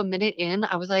 seconds to a minute in,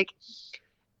 I was like,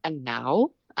 and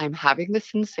now I'm having this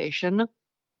sensation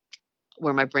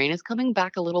where my brain is coming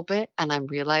back a little bit and I'm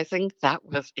realizing that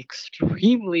was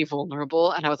extremely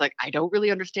vulnerable. And I was like, I don't really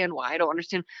understand why. I don't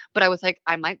understand. But I was like,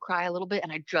 I might cry a little bit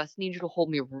and I just need you to hold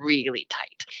me really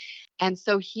tight. And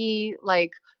so he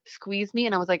squeezed me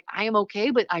and I was like, I am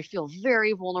okay, but I feel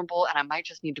very vulnerable and I might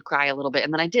just need to cry a little bit.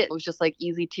 And then I did. It was just like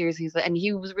easy tears. And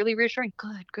he was really reassuring.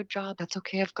 Good job. That's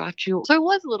okay. I've got you. So it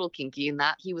was a little kinky in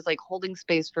that he was like holding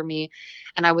space for me.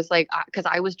 And I was like, because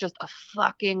I was just a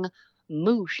fucking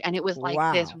moosh. And it was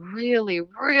like this really,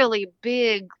 really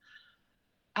big,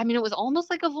 I mean, it was almost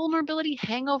like a vulnerability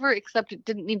hangover, except it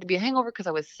didn't need to be a hangover because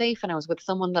I was safe and I was with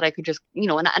someone that I could just,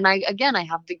 and I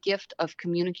have the gift of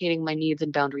communicating my needs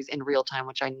and boundaries in real time,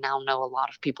 which I now know a lot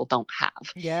of people don't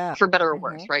have. Yeah. For better or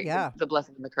worse, right? Yeah. The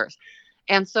blessing and the curse.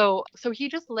 And so he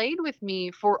just laid with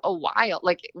me for a while.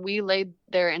 Like we laid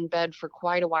there in bed for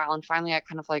quite a while. And finally I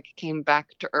kind of like came back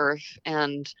to earth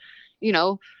and,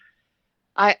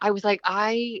 I was like,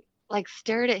 I like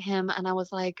stared at him and I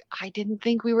was like, I didn't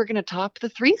think we were going to top the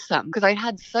threesome because I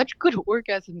had such good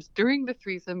orgasms during the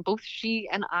threesome. Both she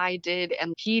and I did,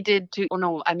 and he did too. Oh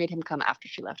no, I made him come after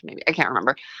she left. Maybe I can't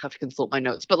remember. I have to consult my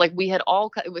notes, but like we had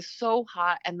all, it was so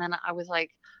hot. And then I was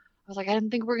like, I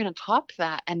didn't think we were going to top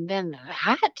that. And then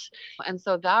that. And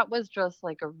so that was just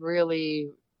like a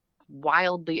really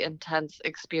wildly intense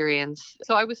experience.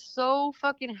 So I was so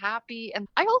fucking happy. And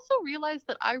I also realized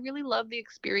that I really love the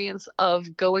experience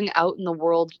of going out in the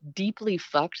world deeply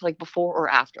fucked, like before or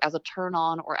after, as a turn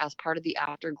on or as part of the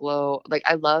afterglow. Like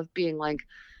I love being like,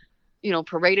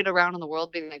 paraded around in the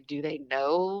world being like, do they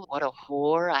know what a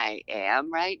whore I am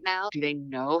right now? Do they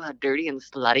know how dirty and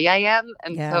slutty I am?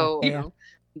 And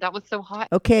that was so hot.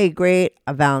 Okay, great.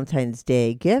 A Valentine's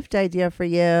Day gift idea for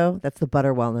you. That's the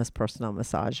Butter Wellness Personal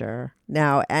Massager.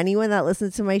 Now, anyone that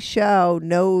listens to my show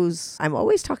knows I'm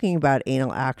always talking about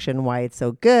anal action, why it's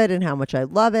so good and how much I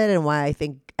love it and why I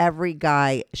think every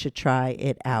guy should try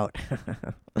it out.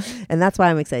 And that's why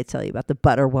I'm excited to tell you about the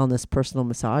Butter Wellness Personal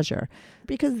Massager,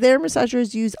 because their massager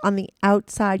is used on the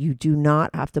outside. You do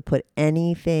not have to put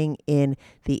anything in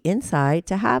the inside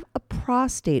to have a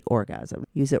prostate orgasm.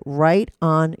 Use it right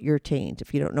on your taint.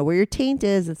 If you don't know where your taint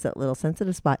is, it's that little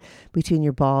sensitive spot between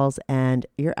your balls and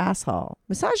your asshole.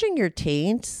 Massaging your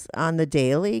taint on the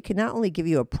daily can not only give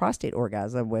you a prostate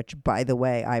orgasm, which, by the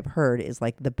way, I've heard is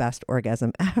like the best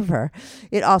orgasm ever.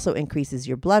 It also increases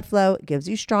your blood flow, gives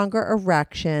you stronger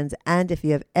erections, and if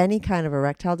you have any kind of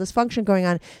erectile dysfunction going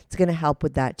on, it's going to help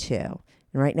with that too.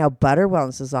 And right now, Butter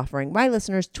Wellness is offering my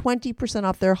listeners 20%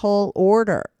 off their whole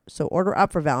order. So order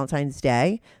up for Valentine's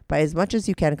Day. Buy as much as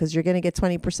you can because you're going to get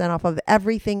 20% off of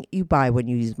everything you buy when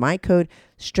you use my code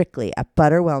STRICTLY at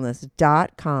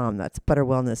butterwellness.com. That's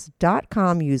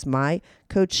butterwellness.com. Use my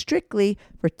code STRICTLY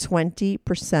for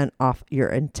 20% off your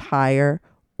entire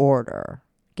order.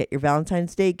 Get your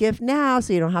Valentine's Day gift now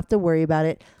so you don't have to worry about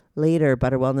it later.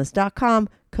 Butterwellness.com,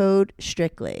 code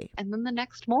STRICTLY. And then the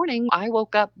next morning, I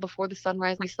woke up before the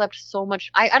sunrise. We slept so much.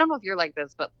 I don't know if you're like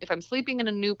this, but if I'm sleeping in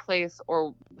a new place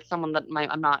or with someone that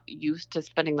I'm not used to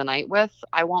spending the night with,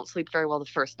 I won't sleep very well the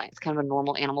first night. It's kind of a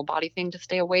normal animal body thing to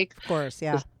stay awake. Of course,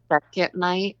 yeah. The second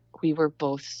night, we were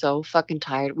both so fucking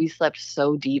tired. We slept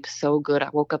so deep, so good. I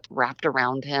woke up wrapped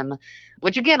around him,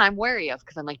 which again, I'm wary of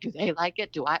because I'm like, do they like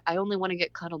it? I only want to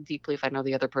get cuddled deeply if I know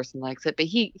the other person likes it. But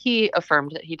he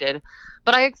affirmed that he did.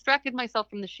 But I extracted myself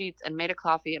from the sheets and made a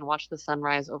coffee and watched the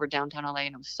sunrise over downtown LA.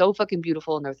 And it was so fucking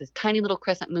beautiful. And there was this tiny little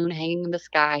crescent moon hanging in the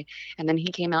sky. And then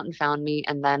he came out and found me.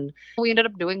 And then we ended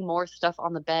up doing more stuff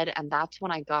on the bed. And that's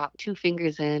when I got 2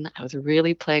 fingers in. I was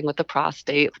really playing with the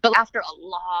prostate. But after a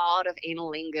lot of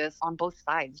analingus on both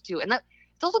sides too. And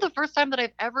it's also the first time that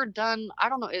I've ever done, I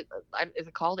don't know, is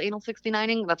it called anal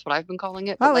 69ing? That's what I've been calling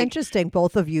it. Oh, interesting.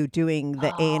 Both of you doing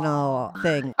the anal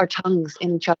thing. Our tongues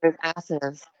in each other's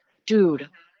asses. Dude,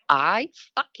 I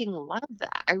fucking love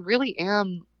that. I really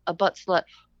am a butt slut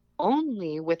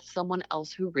only with someone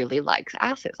else who really likes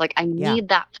asses. Like I need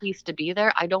that piece to be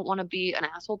there. I don't want to be an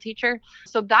asshole teacher.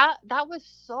 So that was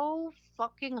so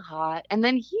fucking hot. And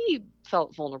then he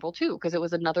felt vulnerable too, because it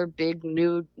was another big,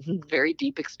 new, very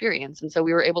deep experience. And so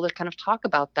we were able to kind of talk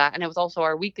about that. And it was also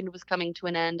our weekend was coming to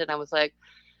an end. And I was like,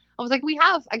 we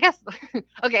have, I guess,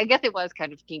 okay, I guess it was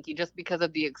kind of kinky just because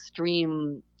of the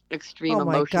extreme oh my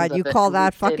emotions. God, you call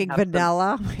that fucking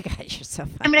vanilla? Oh my God, you're so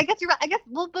funny. I mean, I guess you're right.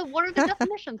 Well, but what are the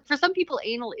definitions? For some people,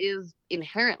 anal is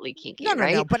inherently kinky,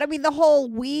 right? No. But I mean, the whole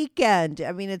weekend.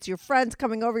 I mean, it's your friends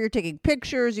coming over. You're taking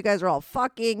pictures. You guys are all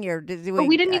fucking. You're doing. But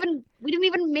we didn't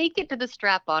even make it to the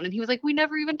strap on. And he was like, we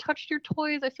never even touched your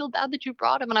toys. I feel bad that you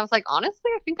brought him. And I was like,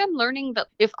 honestly, I think I'm learning that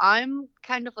if I'm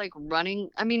kind of like running,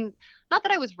 I mean, not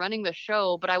that I was running the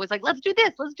show, but I was like, let's do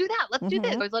this, let's do that, let's do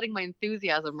this. I was letting my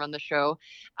enthusiasm run the show.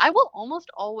 I will almost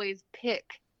always pick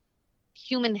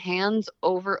human hands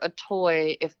over a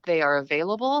toy if they are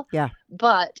available. Yeah.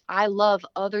 But I love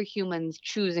other humans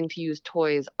choosing to use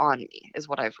toys on me, is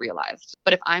what I've realized.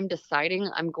 But if I'm deciding,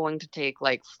 I'm going to take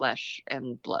like flesh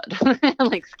and blood,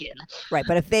 like skin. Right.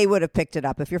 But if they would have picked it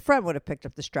up, if your friend would have picked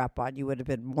up the strap on, you would have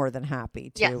been more than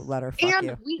happy to Yes. let her fuck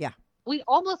And you. we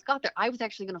almost got there. I was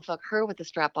actually going to fuck her with the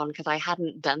strap on because I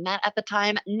hadn't done that at the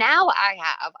time. Now I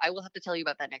have. I will have to tell you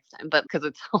about that next time. But because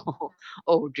it's,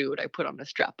 oh, dude, I put on a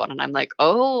strap on and I'm like,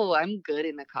 oh, I'm good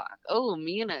in a cock. Oh,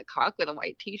 me in a cock with a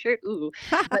white t-shirt. Ooh.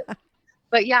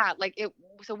 But yeah, like it.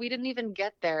 So we didn't even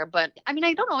get there. But I mean,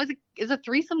 I don't know. Is a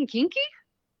threesome kinky?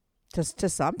 To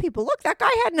some people. Look, that guy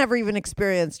had never even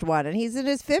experienced one, and he's in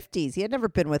his 50s. He had never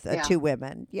been with two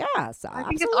women. Yes, I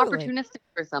think it's opportunistic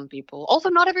for some people. Also,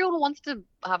 not everyone wants to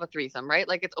have a threesome, right?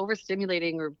 Like it's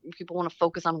overstimulating, or people want to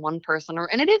focus on one person,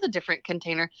 and it is a different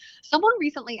container. Someone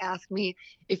recently asked me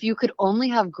if you could only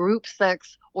have group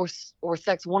sex or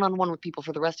sex one-on-one with people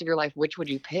for the rest of your life, which would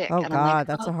you pick? Oh, and God, I'm like,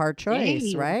 that's a hard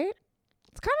choice, dang. right?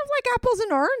 It's kind of like apples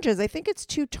and oranges. I think it's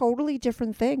two totally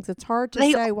different things. It's hard to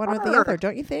say one or the other,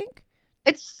 don't you think?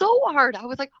 It's so hard. I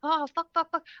was like, oh, fuck.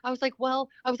 I was like,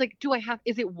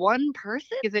 is it one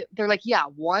person? They're like, yeah,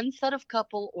 one set of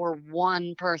couple or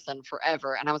one person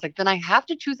forever. And I was like, then I have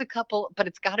to choose a couple, but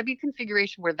it's got to be a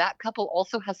configuration where that couple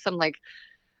also has some like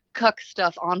cuck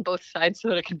stuff on both sides so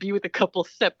that it can be with the couple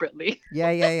separately.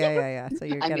 Yeah. So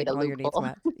you're getting all your needs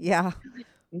met. Yeah.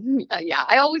 Yeah,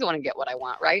 I always want to get what I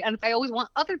want, right? And I always want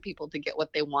other people to get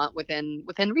what they want within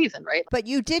reason, right? But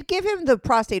you did give him the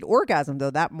prostate orgasm,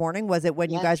 though, that morning. Was it when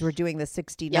you Yes. guys were doing the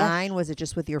 69? Yes. Was it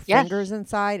just with your Yes. fingers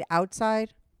inside,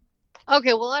 outside?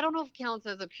 Okay, well, I don't know if it counts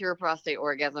as a pure prostate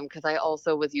orgasm because I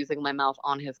also was using my mouth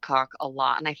on his cock a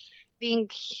lot. And I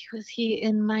think he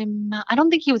in my mouth? I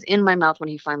don't think he was in my mouth when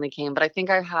he finally came, but I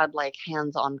think I had like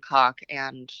hands on cock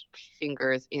and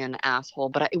fingers in asshole.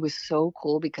 But it was so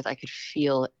cool because I could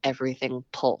feel everything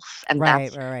pulse. And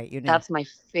Right. that's my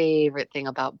favorite thing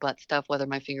about butt stuff, whether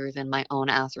my finger is in my own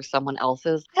ass or someone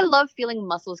else's. I love feeling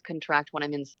muscles contract when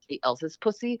I'm in somebody else's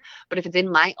pussy. But if it's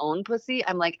in my own pussy,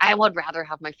 I'm like, I would rather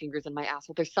have my fingers in my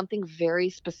asshole. There's something very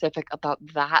specific about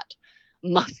that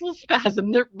muscle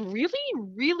spasm that really,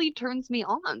 really turns me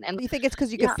on. And you think it's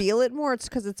because you can feel it more? It's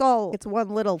because it's one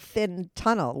little thin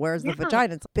tunnel, whereas the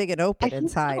vagina is big and open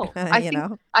inside. So.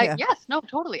 Yes, no,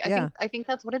 totally. I think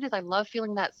that's what it is. I love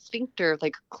feeling that sphincter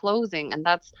like closing, and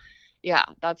that's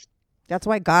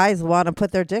why guys want to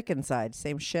put their dick inside.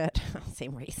 Same shit,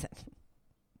 same reason.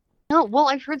 No, well,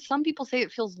 I've heard some people say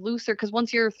it feels looser because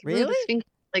once you're through the sphincter,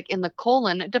 like in the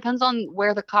colon, it depends on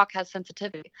where the cock has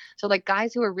sensitivity. So like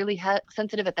guys who are really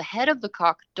sensitive at the head of the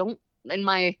cock don't, in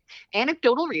my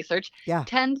anecdotal research,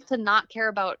 tend to not care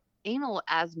about anal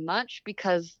as much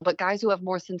but guys who have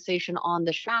more sensation on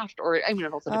the shaft, or I mean,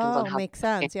 it also depends on how. Makes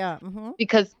sense. Yeah. Mm-hmm.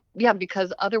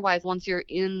 Because otherwise, once you're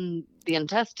in the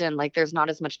intestine, like there's not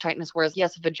as much tightness. Whereas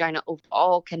yes, vagina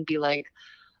overall can be like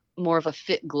more of a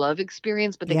fit glove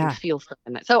experience, but they can feel stuff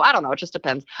in it. So I don't know. It just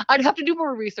depends. I'd have to do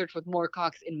more research with more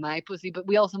cocks in my pussy, but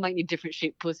we also might need different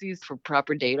shaped pussies for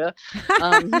proper data.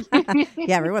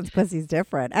 Yeah, everyone's pussy's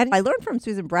different. And I learned from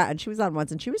Susan Bratt, and she was on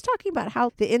once, and she was talking about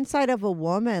how the inside of a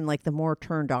woman, like the more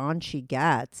turned on she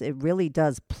gets, it really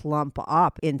does plump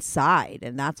up inside.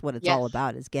 And that's what it's all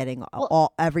about, is getting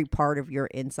every part of your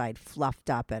inside fluffed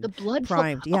up and the blood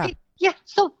primed. Flow. Okay. Yeah.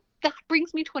 So that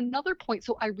brings me to another point.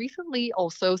 So I recently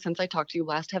also, since I talked to you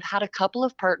last, have had a couple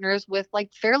of partners with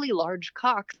like fairly large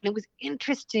cocks. And it was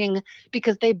interesting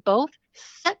because they both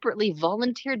separately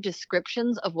volunteered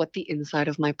descriptions of what the inside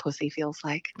of my pussy feels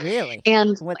like. Really?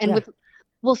 Because with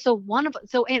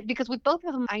both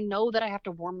of them, I know that I have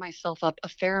to warm myself up a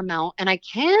fair amount, and I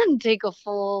can take a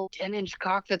full 10-inch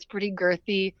cock that's pretty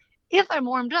girthy if I'm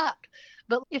warmed up.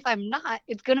 But if I'm not,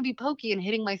 it's going to be pokey and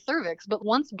hitting my cervix. But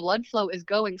once blood flow is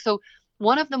going, so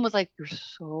one of them was like, you're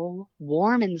so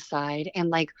warm inside. And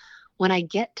like, when I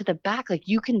get to the back, like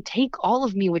you can take all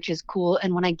of me, which is cool.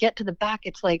 And when I get to the back,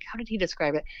 it's like, how did he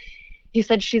describe it? He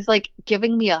said she's like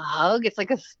giving me a hug. It's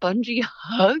like a spongy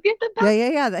hug at the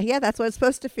back. Yeah, that's what it's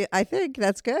supposed to feel. I think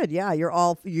that's good. Yeah,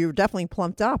 you're definitely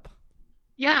plumped up.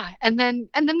 Yeah, and then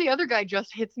the other guy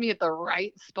just hits me at the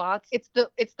right spots. It's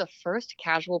the first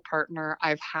casual partner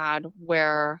I've had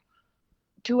where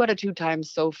 2 out of 2 times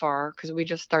so far, because we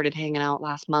just started hanging out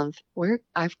last month, where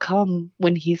I've come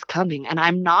when he's coming, and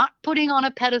I'm not putting on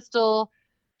a pedestal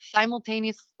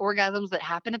simultaneous orgasms that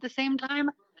happen at the same time.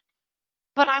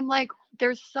 But I'm like,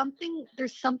 there's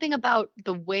something about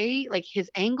the way, like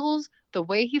his angles, the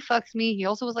way he fucks me. He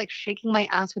also was like shaking my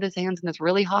ass with his hands in this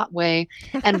really hot way.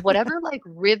 And whatever like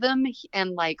rhythm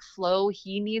and like flow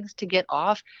he needs to get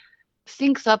off,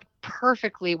 syncs up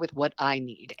perfectly with what I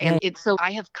need. And it's so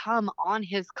I have come on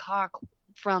his cock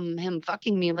from him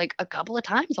fucking me like a couple of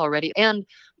times already, and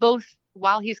both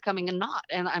while he's coming and not.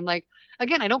 And I'm like,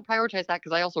 again, I don't prioritize that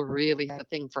because I also really have a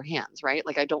thing for hands, right?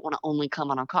 Like I don't want to only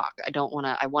come on a cock. I want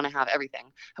to have everything.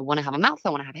 I want to have a mouth. I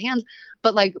want to have hands.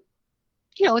 But like,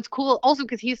 it's cool also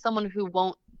because he's someone who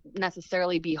won't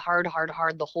necessarily be hard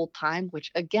the whole time, which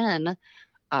again,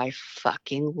 I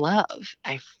fucking love.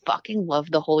 I fucking love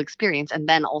the whole experience. And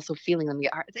then also feeling them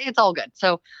get hard. It's all good.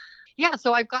 So yeah,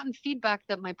 so I've gotten feedback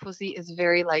that my pussy is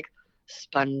very like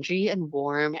spongy and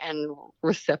warm and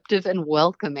receptive and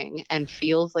welcoming and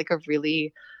feels like a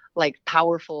really like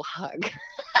powerful hug.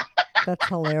 That's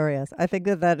hilarious. I think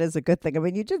that is a good thing. I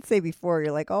mean, you did say before,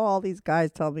 you're like, oh, all these guys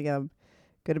tell me I'm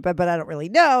good at bed, but I don't really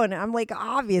know. And I'm like,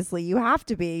 obviously, you have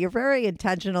to be. You're very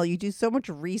intentional. You do so much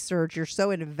research. You're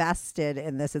so invested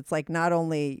in this. It's like not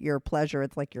only your pleasure,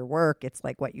 it's like your work. It's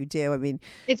like what you do. I mean,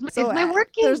 it's my work.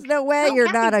 There's no way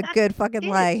you're not a good fucking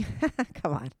lay.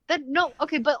 Come on.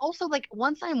 Okay, but also like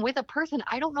once I'm with a person,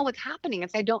 I don't know what's happening.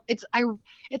 It's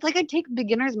like I take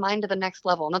beginner's mind to the next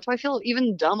level. And that's why I feel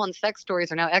even dumb on sex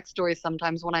stories or now X stories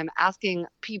sometimes when I'm asking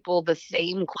people the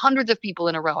same, hundreds of people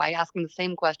in a row, I ask them the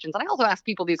same questions. And I also ask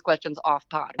people these questions off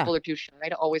pod. People are too shy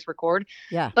to always record.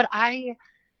 Yeah. But I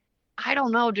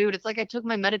don't know, dude. It's like I took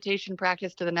my meditation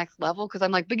practice to the next level because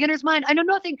I'm like, beginner's mind. I know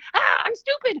nothing. I'm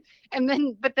stupid.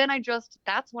 But then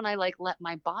that's when I like let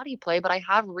my body play. But I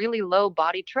have really low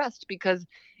body trust because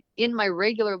in my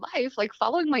regular life, like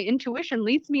following my intuition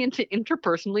leads me into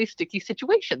interpersonally sticky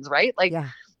situations, right? Like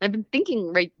I've been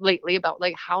thinking lately about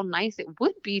like how nice it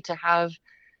would be to have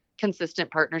consistent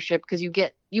partnership because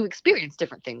you experience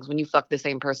different things when you fuck the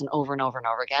same person over and over and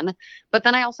over again. But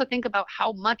then I also think about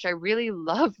how much I really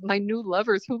love my new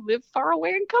lovers who live far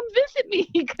away and come visit me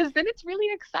because then it's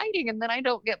really exciting and then I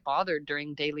don't get bothered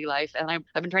during daily life. And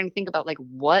I've been trying to think about like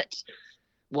what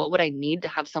would I need to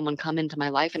have someone come into my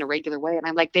life in a regular way? And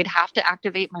I'm like, they'd have to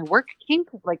activate my work kink.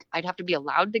 Like I'd have to be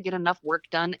allowed to get enough work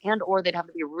done or they'd have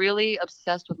to be really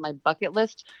obsessed with my bucket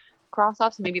list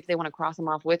cross-offs. Maybe if they want to cross them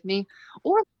off with me,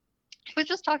 or I was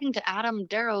just talking to Adam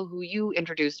Darrow, who you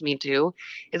introduced me to.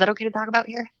 Is that okay to talk about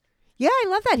here? Yeah, I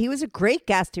love that. He was a great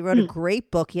guest. He wrote a great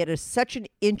book. He had such an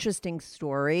interesting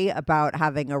story about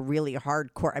having a really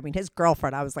hardcore. I mean, his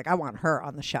girlfriend, I was like, I want her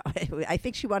on the show. I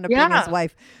think she wound up being his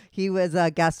wife. He was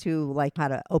a guest who like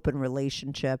had an open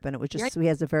relationship, and it was just he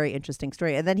has a very interesting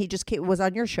story. And then he just was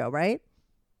on your show, right?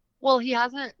 Well, the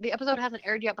episode hasn't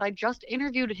aired yet, but I just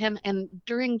interviewed him. And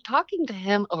during talking to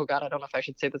him, oh God, I don't know if I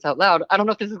should say this out loud. I don't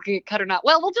know if this is going to get cut or not.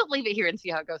 Well, we'll just leave it here and see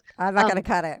how it goes. I'm not going to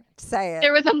cut it. Say it.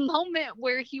 There was a moment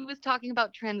where he was talking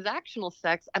about transactional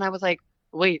sex. And I was like,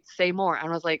 wait, say more. And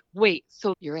I was like, wait,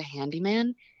 so you're a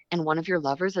handyman? And one of your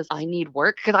lovers is I need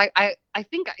work? Because I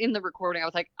think in the recording, I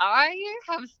was like, I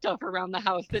have stuff around the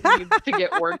house that needs to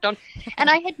get worked on. And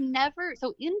I had never,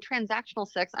 so in transactional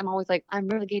sex, I'm always like, I'm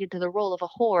relegated to the role of a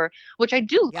whore, which I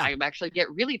do. Yeah. I actually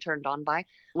get really turned on by.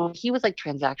 When he was like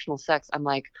transactional sex, I'm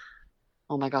like,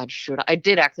 oh my God, I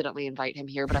did accidentally invite him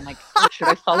here, but I'm like, should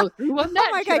I follow through on that?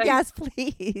 Oh my God, yes,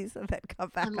 please. And then come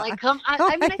back. I'm like,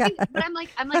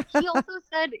 I'm like, he also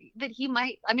said that he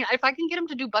might, I mean, if I can get him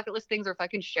to do bucket list things or if I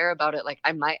can share about it, like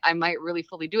I might really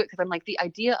fully do it. Cause I'm like the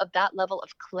idea of that level of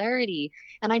clarity.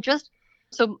 And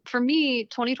so for me,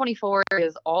 2024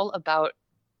 is all about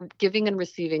giving and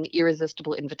receiving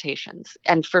irresistible invitations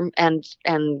and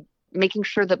making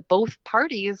sure that both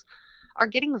parties are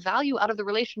getting value out of the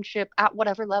relationship at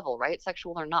whatever level, right?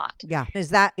 Sexual or not. Yeah. Is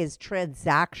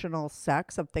transactional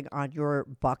sex something on your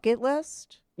bucket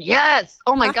list? Yes.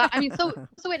 Oh my God. I mean, so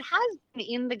it has been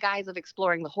in the guise of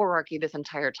exploring the hierarchy this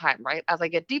entire time, right? As I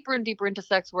get deeper and deeper into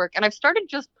sex work, and I've started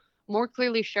just more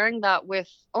clearly sharing that with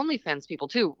OnlyFans people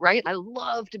too, right? I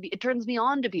love it turns me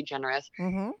on to be generous.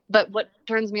 Mm-hmm. But what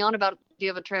turns me on about the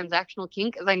idea of a transactional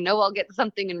kink is I know I'll get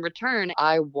something in return.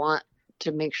 I want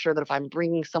to make sure that if I'm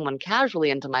bringing someone casually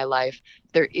into my life,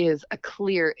 there is a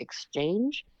clear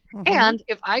exchange. Mm-hmm. And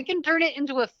if I can turn it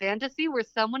into a fantasy where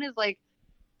someone is like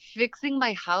fixing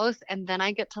my house and then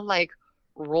I get to like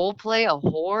role play a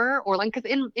whore or like, cause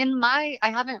I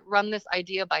haven't run this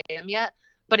idea by him yet,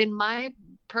 but in my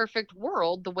perfect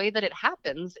world, the way that it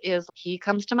happens is he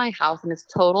comes to my house and is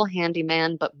total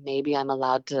handyman, but maybe I'm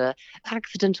allowed to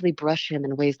accidentally brush him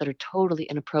in ways that are totally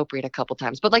inappropriate a couple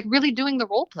times, but like really doing the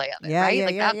role play of it,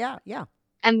 right? Yeah.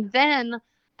 And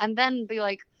then be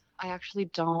like, I actually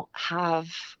don't have,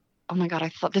 oh my God, I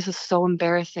thought this is so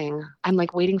embarrassing. I'm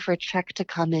like waiting for a check to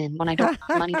come in when I don't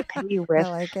have money to pay you with. I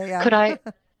like it, yeah.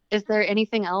 Is there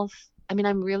anything else I mean,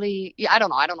 I'm really, I don't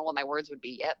know. I don't know what my words would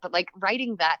be yet, but like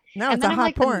writing that. No, and it's then a I'm hot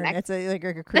like, porn. It's like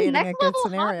you're the creating next a good level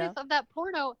scenario. hotness of that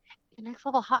porno. The next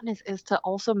level hotness is to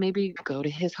also maybe go to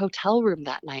his hotel room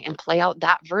that night and play out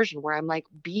that version where I'm like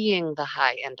being the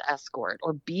high end escort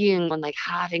or being when like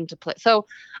having to play. So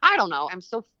I don't know. I'm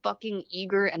so fucking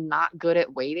eager and not good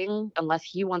at waiting. Unless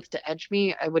he wants to edge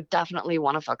me, I would definitely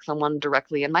want to fuck someone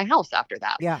directly in my house after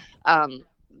that. Yeah.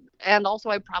 And also,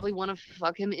 I probably want to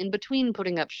fuck him in between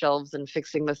putting up shelves and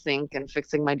fixing the sink and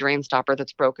fixing my drain stopper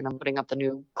that's broken and putting up the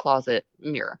new closet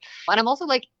mirror. And I'm also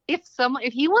like, if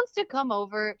he wants to come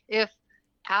over, if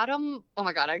Adam, oh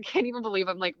my God, I can't even believe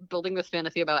I'm like building this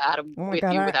fantasy about Adam Oh my with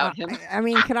God, you without him. I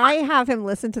mean, can I have him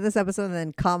listen to this episode and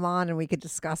then come on and we could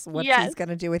discuss what Yes. he's going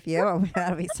to do with you? Oh,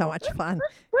 that'd be so much fun.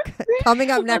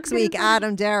 Coming up next week,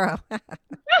 Adam Darrow.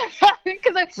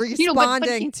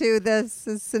 Responding to this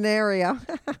scenario.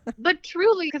 But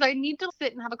truly, because I need to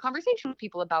sit and have a conversation with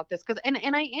people about this, and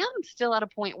I am still at a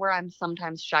point where I'm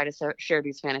sometimes shy to share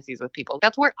these fantasies with people.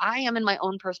 That's where I am in my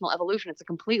own personal evolution. It's a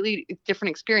completely different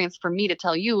experience for me to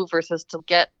tell you versus to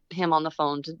get him on the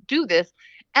phone to do this.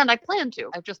 And I plan to.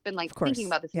 I've just been like thinking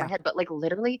about this in my head. But like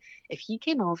literally, if he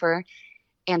came over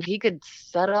and he could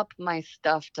set up my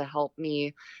stuff to help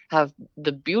me have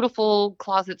the beautiful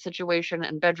closet situation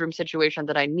and bedroom situation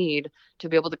that I need to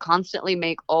be able to constantly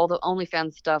make all the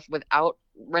OnlyFans stuff without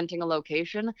renting a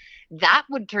location, that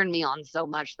would turn me on so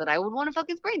much that I would want to fuck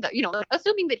his brains out. You know,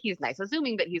 assuming that he's nice,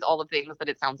 assuming that he's all the things that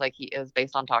it sounds like he is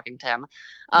based on talking to him.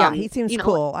 Yeah, he seems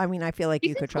cool. I mean, I feel like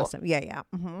you could trust him. Yeah.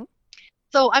 Mm-hmm.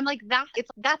 So I'm like,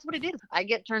 that's what it is. I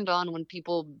get turned on when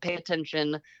people pay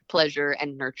attention, pleasure,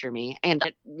 and nurture me. And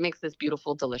it makes this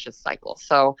beautiful, delicious cycle.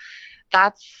 So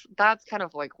that's kind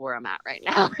of like where I'm at right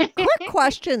now. Quick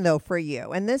question though for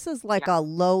you. And this is like a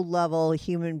low level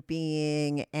human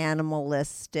being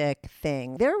animalistic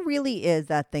thing. There really is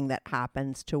that thing that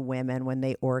happens to women when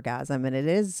they orgasm, and it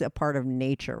is a part of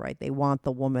nature, right? They want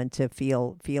the woman to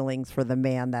feel feelings for the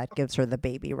man that gives her the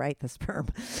baby, right? The sperm.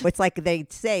 It's like they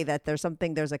say that there's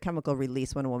a chemical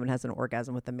release when a woman has an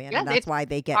orgasm with a man, and that's why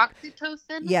they get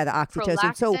oxytocin. Yeah, the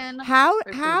oxytocin. So how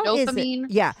is it?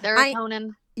 Yeah,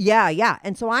 serotonin. Yeah.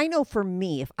 And so I know for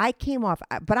me, if I came off,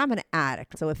 but I'm an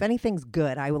addict. So if anything's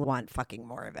good, I will want fucking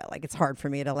more of it. Like it's hard for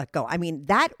me to let go. I mean,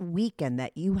 that weekend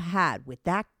that you had with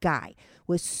that guy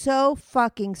was so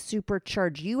fucking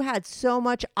supercharged. You had so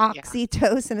much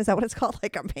oxytocin. Is that what it's called?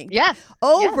 Like I'm being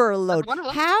overload.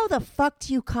 Yes, how the fuck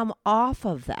do you come off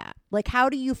of that? Like, how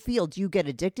do you feel? Do you get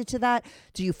addicted to that?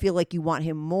 Do you feel like you want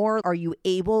him more? Are you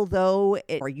able though?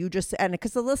 Are you just, and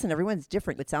because listen, everyone's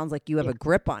different. It sounds like you have a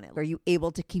grip on it. Are you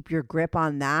able to keep your grip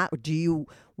on that? Or do you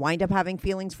wind up having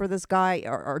feelings for this guy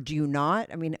or do you not?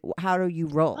 I mean, how do you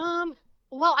roll?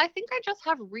 Well, I think I just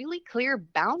have really clear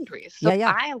boundaries. So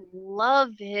I love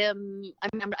him. I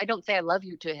mean, I don't say I love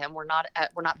you to him. We're not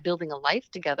building a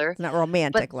life together. It's not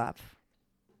romantic love.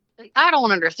 I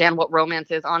don't understand what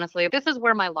romance is, honestly. This is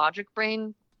where my logic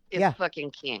brain is fucking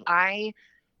king. I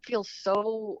feel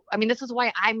so, I mean, this is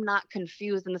why I'm not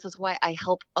confused. And this is why I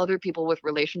help other people with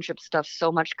relationship stuff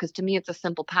so much. Because to me, it's a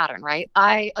simple pattern, right?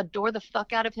 I adore the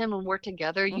fuck out of him when we're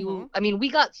together. I mean, we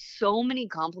got so many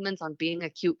compliments on being a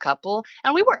cute couple.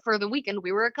 And we were, for the weekend,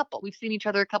 we were a couple. We've seen each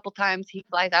other a couple times. He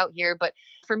flies out here. But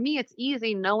for me, it's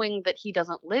easy knowing that he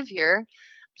doesn't live here.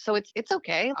 So it's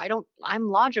okay. I'm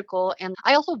logical. And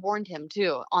I also warned him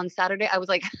too. On Saturday, I was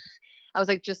like,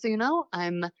 just so you know,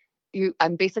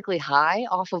 I'm basically high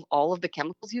off of all of the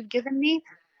chemicals you've given me.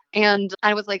 And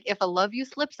I was like, if a love you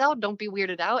slips out, don't be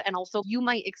weirded out. And also you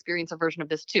might experience a version of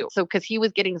this too. So, cause he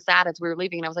was getting sad as we were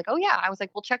leaving. And I was like, oh yeah. I was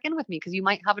like, well, check in with me. Cause you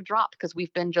might have a drop because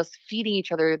we've been just feeding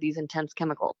each other these intense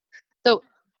chemicals. So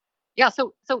yeah.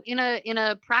 So in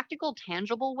a practical,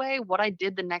 tangible way, what I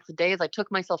did the next day is I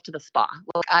took myself to the spa.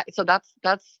 So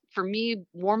that's for me,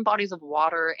 warm bodies of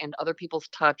water and other people's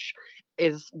touch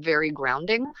is very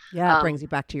grounding. Yeah. It brings you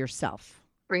back to yourself.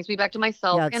 Brings me back to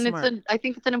myself. Yeah, and I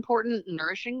think it's an important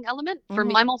nourishing element for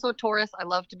me. I'm also a Taurus. I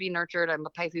love to be nurtured. I'm a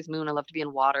Pisces moon. I love to be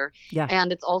in water. Yeah.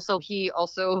 And he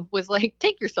also was like,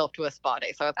 take yourself to a spa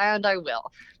day. And I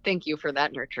will. Thank you for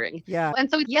that nurturing. Yeah. And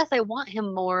so, yes, I want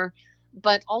him more.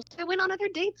 But also I went on other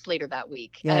dates later that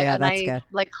week. Yeah, and that's I good.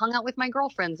 like hung out with my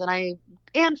girlfriends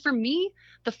and for me,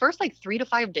 the first like 3 to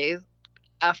 5 days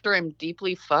after I'm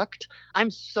deeply fucked, I'm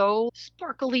so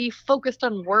sparkly, focused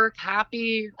on work,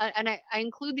 happy. And I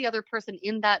include the other person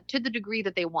in that to the degree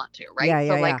that they want to, right?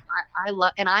 I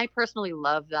love, and I personally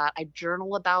love that. I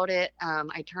journal about it.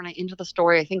 I turn it into the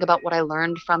story. I think about what I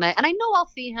learned from it. And I know I'll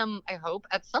see him, I hope,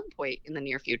 at some point in the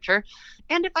near future.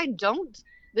 And if I don't,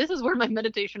 this is where my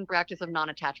meditation practice of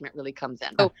non-attachment really comes in.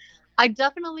 So I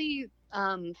definitely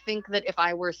think that if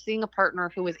I were seeing a partner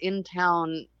who was in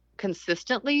town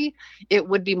consistently, it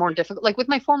would be more difficult. Like with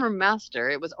my former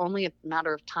master, it was only a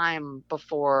matter of time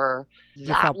before You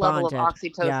that felt level of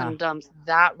bonded. Yeah. oxytocin dumps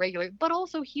that regular. But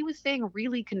also, he was saying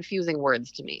really confusing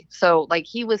words to me. So, like,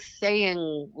 he was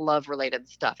saying love-related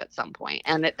stuff at some point,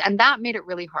 and that made it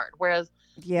really hard. Whereas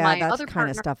Yeah, my that's other kind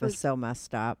of partner stuff is was so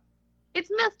messed up. it's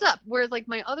messed up. Whereas like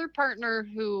my other partner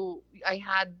who I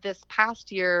had this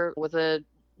past year was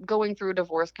going through a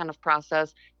divorce kind of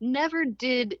process, never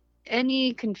did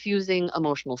any confusing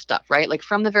emotional stuff, right? Like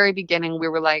from the very beginning, we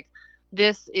were like,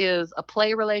 this is a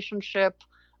play relationship,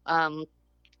 um,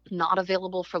 not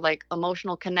available for like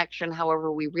emotional connection.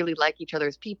 However, we really like each other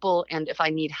as people. And if I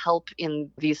need help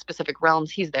in these specific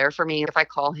realms, he's there for me. If I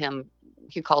call him,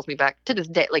 he calls me back to this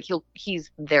day. Like he's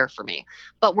there for me,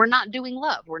 but we're not doing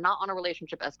love. We're not on a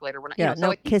relationship escalator. We're not, Yeah, so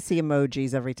no I think, kissy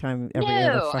emojis every other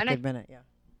no. And fucking minute. Yeah.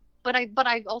 but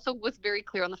I also was very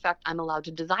clear on the fact I'm allowed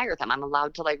to desire them. I'm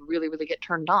allowed to like really, really get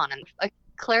turned on. And like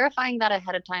clarifying that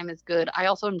ahead of time is good. I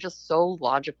also am just so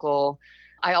logical.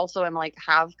 I also am like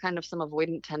have kind of some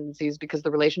avoidant tendencies because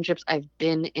the relationships I've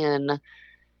been in,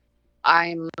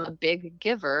 I'm a big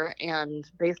giver. And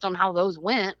based on how those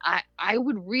went, I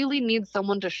would really need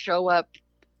someone to show up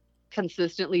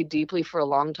consistently deeply for a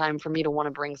long time for me to want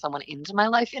to bring someone into my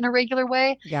life in a regular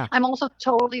way. Yeah. I'm also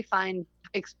totally fine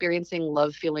experiencing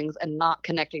love feelings and not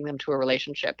connecting them to a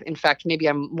relationship. In fact, maybe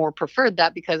I'm more preferred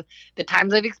that because the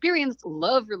times I've experienced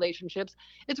love relationships,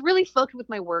 it's really fucked with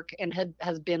my work and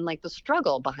has been like the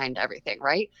struggle behind everything,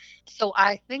 right? So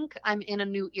I think I'm in a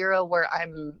new era where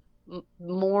I'm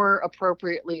more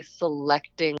appropriately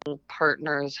selecting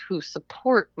partners who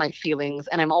support my feelings,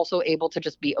 and I'm also able to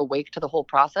just be awake to the whole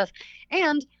process.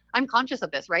 And I'm conscious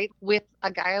of this, right? With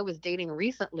a guy I was dating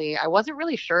recently, I wasn't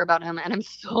really sure about him, and I'm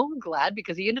so glad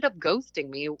because he ended up ghosting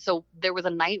me. So there was a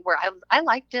night where I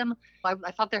liked him. I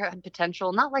thought there had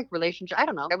potential, not like relationship. I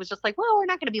don't know. I was just like, well, we're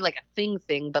not going to be like a thing,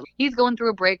 but he's going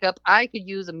through a breakup. I could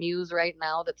use a muse right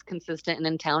now that's consistent and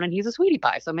in town, and he's a sweetie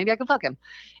pie, so maybe I can fuck him.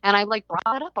 And I like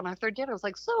brought it up on our third date. I was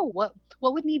like, so what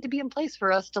would need to be in place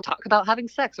for us to talk about having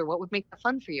sex, or what would make that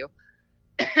fun for you?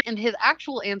 And his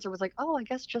actual answer was like, oh, I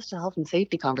guess just a health and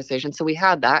safety conversation. So we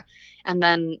had that. And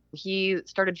then he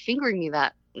started fingering me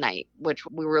that night, which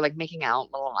we were like making out,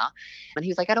 blah, blah, blah. And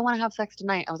he was like, I don't want to have sex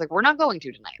tonight. I was like, we're not going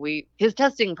to tonight. His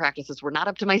testing practices were not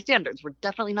up to my standards. We're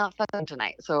definitely not fucking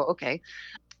tonight. So, okay.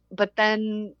 But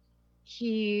then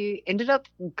he ended up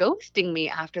ghosting me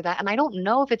after that. And I don't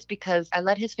know if it's because I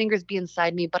let his fingers be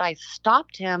inside me, but I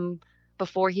stopped him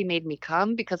before he made me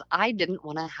come because I didn't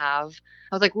want to I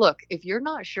was like, look, if you're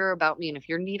not sure about me and if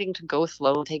you're needing to go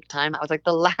slow and take time, I was like,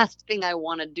 the last thing I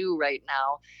want to do right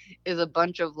now is a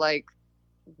bunch of like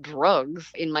drugs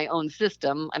in my own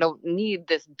system. I don't need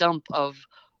this dump of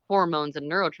hormones and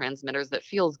neurotransmitters that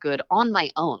feels good on my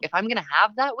own. If I'm going to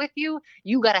have that with you,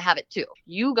 you got to have it too.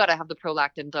 You got to have the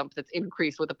prolactin dump that's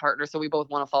increased with a partner so we both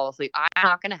want to fall asleep. I'm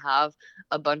not going to have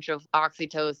a bunch of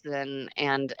oxytocin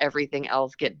and everything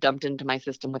else get dumped into my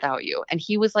system without you. And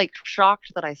he was like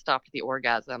shocked that I stopped the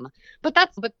orgasm. But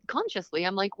consciously,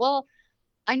 I'm like, well,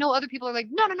 I know other people are like,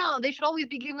 no, they should always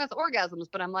be giving us orgasms.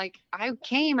 But I'm like, I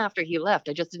came after he left.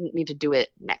 I just didn't need to do it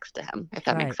next to him, if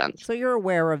that makes sense. So you're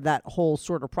aware of that whole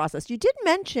sort of process. You did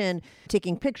mention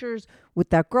taking pictures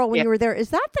with that girl when you were there. Is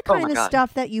that the kind of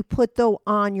stuff that you put, though,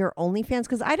 on your OnlyFans?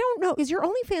 Because I don't know. Is your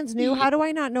OnlyFans new? How do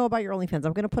I not know about your OnlyFans?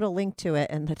 I'm going to put a link to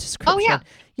it in the description. Oh, yeah.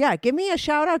 Yeah, give me a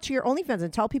shout out to your OnlyFans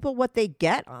and tell people what they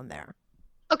get on there.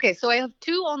 Okay, so I have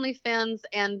two OnlyFans,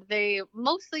 and they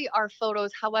mostly are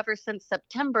photos. However, since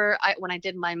September, when I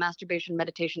did my masturbation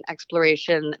meditation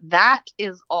exploration, that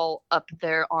is all up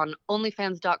there on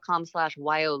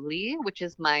onlyfans.com/Wyoh, which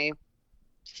is my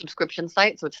subscription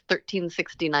site. So it's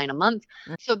 $13.69 a month.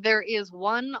 So there is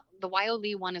one, the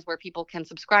Wyoh one is where people can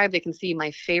subscribe. They can see my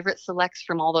favorite selects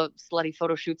from all the slutty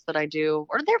photo shoots that I do,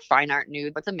 or they're fine art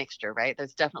nude, but it's a mixture, right?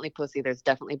 There's definitely pussy. There's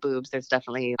definitely boobs.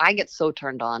 I get so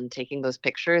turned on taking those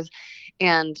pictures.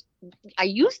 And I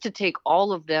used to take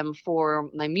all of them for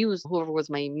my muse, whoever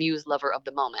was my muse lover of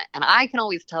the moment. And I can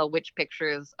always tell which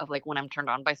pictures of like when I'm turned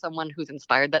on by someone who's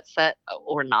inspired that set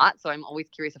or not. So I'm always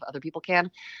curious if other people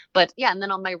can. But yeah, and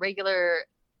then on my regular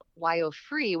Wyoh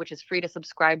free, which is free to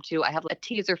subscribe to, I have a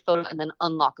teaser photo and then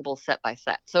unlockable set by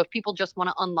set. So if people just want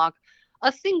to unlock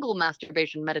a single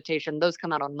masturbation meditation, those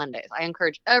come out on Mondays. I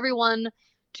encourage everyone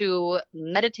to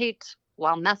meditate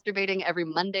while masturbating every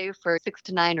Monday for 6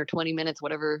 to 9 or 20 minutes,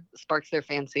 whatever sparks their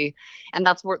fancy. And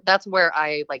that's where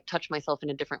I like touch myself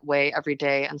in a different way every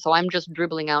day. And so I'm just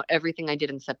dribbling out everything I did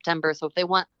in September. So if they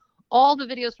want all the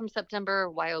videos from September,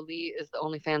 Wyoh is the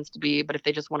OnlyFans to be, but if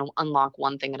they just want to unlock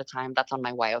one thing at a time, that's on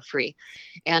my Wyoh free.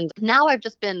 And now I've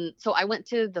just been, so I went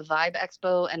to the Vibe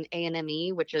Expo and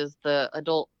ANME, which is the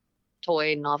adult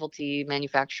toy novelty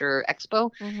manufacturer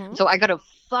expo. Mm-hmm. So I got a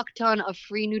fuck ton of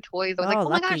free new toys. I was like, oh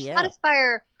my lucky, gosh, yeah.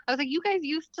 Satisfyer. I was like, you guys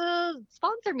used to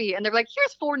sponsor me. And they're like,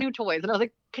 here's 4 new toys. And I was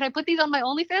like, can I put these on my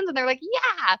OnlyFans? And they're like,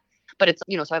 yeah. But it's,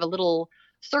 so I have a little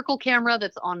circle camera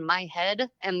that's on my head,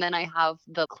 and then I have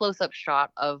the close-up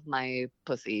shot of my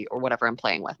pussy or whatever I'm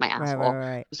playing with, my asshole.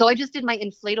 Right. So I just did my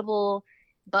inflatable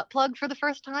butt plug for the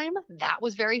first time. That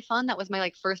was very fun. That was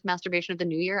my first masturbation of the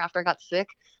new year after I got sick.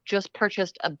 Just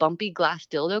purchased a bumpy glass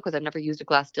dildo because I've never used a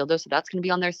glass dildo, so that's going to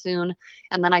be on there soon.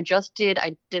 And then I did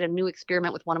a new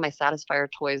experiment with one of my Satisfyer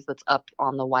toys that's up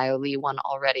on the Wyoh one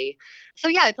already. So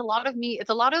yeah, it's a lot of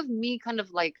me kind of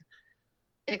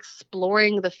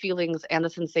exploring the feelings and the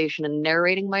sensation and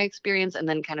narrating my experience, and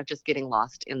then kind of just getting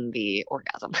lost in the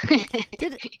orgasm.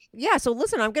 So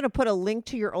listen, I'm going to put a link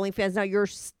to your OnlyFans. Now,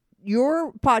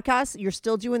 your podcast, you're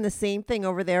still doing the same thing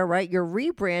over there, right? You're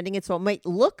rebranding it, so it might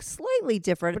look slightly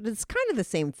different, but it's kind of the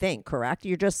same thing, correct?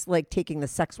 You're just taking the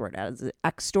sex word out. Is it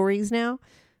X stories now?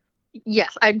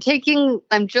 Yes, I'm just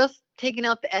taking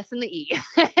out the S and the E,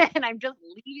 and I'm just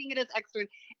leaving it as X stories.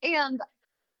 And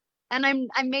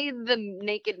I made the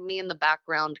naked me in the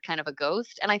background kind of a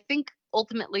ghost. And I think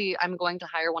ultimately I'm going to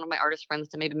hire one of my artist friends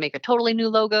to maybe make a totally new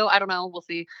logo. I don't know. We'll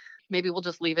see. Maybe we'll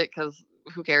just leave it because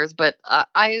who cares? But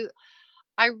I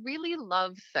really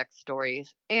love sex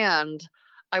stories. And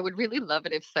I would really love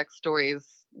it if sex stories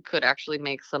could actually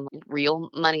make some real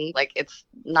money. It's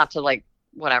not to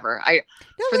whatever.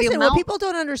 What people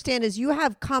don't understand is you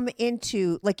have come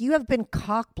into, you have been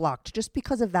cock blocked just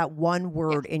because of that one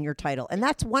word in your title. And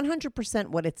that's 100%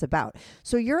 what it's about.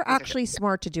 So you're actually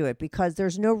smart to do it, because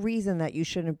there's no reason that you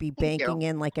shouldn't be banking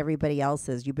in like everybody else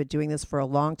is. You've been doing this for a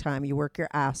long time. You work your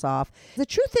ass off. The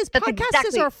truth is,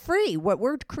 podcasts are free. What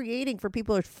we're creating for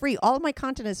people is free. All of my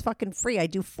content is fucking free. I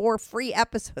do 4 free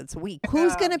episodes a week.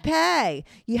 Who's going to pay?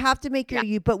 You have to make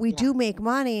but we do make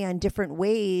money in different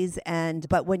ways.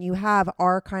 But when you have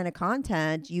our kind of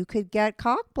content, you could get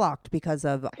cock blocked because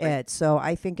of it. So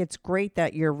I think it's great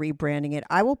that you're rebranding it.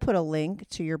 I will put a link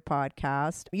to your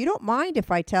podcast. You don't mind if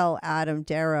I tell Adam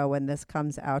Darrow when this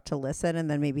comes out to listen,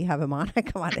 and then maybe have him on?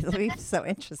 Come on, it'll be so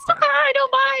interesting. I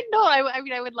don't mind. No, I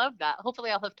mean, I would love that. Hopefully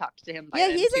I'll have talked to him by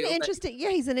then, he's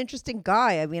an interesting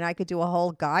guy. I mean, I could do a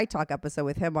whole guy talk episode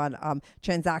with him on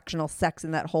transactional sex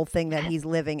and that whole thing that he's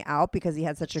living out, because he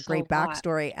had such a great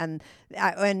backstory. And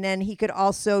then he could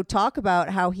also talk about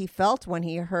how he felt when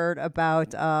he heard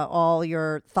about all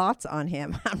your thoughts on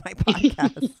him on my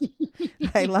podcast.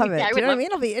 I love it. Do you know what I mean?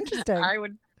 It'll be interesting. I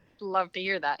would love to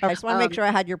hear that. I just want to make sure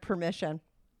I had your permission.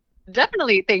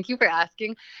 Definitely. Thank you for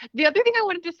asking. The other thing I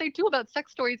wanted to say too about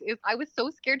sex stories is I was so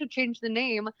scared to change the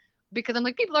name because I'm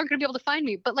like, people aren't going to be able to find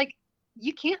me. But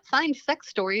you can't find sex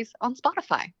stories on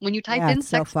Spotify. When you type in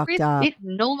sex stories, it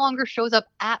no longer shows up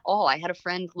at all. I had a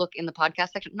friend look in the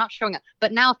podcast section, not showing up.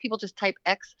 But now if people just type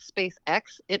X space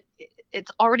X,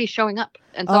 it's already showing up.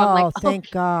 And so I'm like,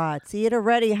 thank God. See, it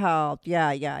already helped.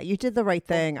 Yeah. You did the right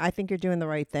thing. I think you're doing the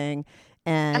right thing.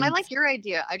 And I like your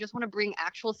idea. I just want to bring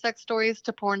actual sex stories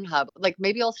to Pornhub.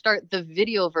 Maybe I'll start the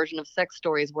video version of sex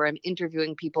stories where I'm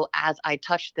interviewing people as I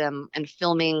touch them and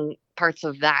filming parts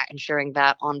of that and sharing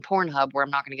that on Pornhub where I'm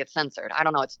not going to get censored. I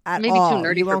don't know. It's maybe too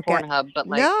nerdy for Pornhub, but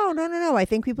No. I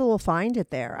think people will find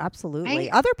it there. Absolutely.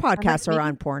 Other podcasts are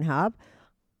on Pornhub.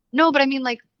 No, but I mean,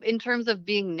 in terms of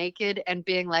being naked and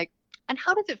being and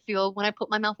how does it feel when I put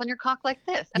my mouth on your cock like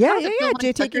this? And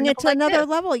You're taking it to another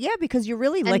level. Yeah, because you're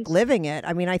really living it.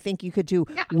 I mean, I think you could do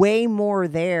way more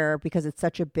there because it's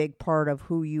such a big part of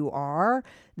who you are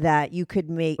that you could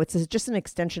make. It's just an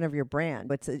extension of your brand.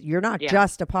 You're not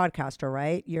just a podcaster,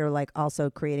 right? You're also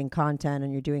creating content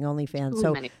and you're doing OnlyFans.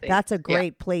 So that's a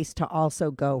great place to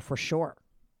also go for sure.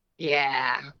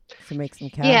 Yeah. To make some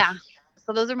cash. Yeah.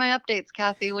 So those are my updates,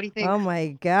 Kathy. What do you think? Oh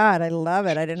my God, I love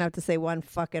it. I didn't have to say one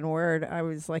fucking word. I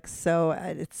was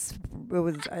it's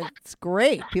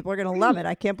great. People are gonna love it.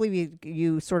 I can't believe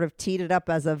you sort of teed it up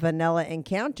as a vanilla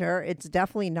encounter. It's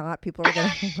definitely not. People are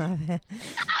gonna love it.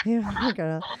 You're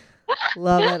gonna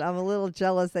love it. I'm a little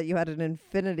jealous that you had an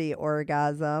infinity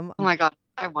orgasm. Oh my God.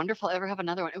 I wonder if I'll ever have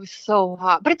another one. It was so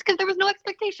hot, but it's because there was no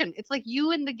expectation. It's like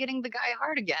you and the getting the guy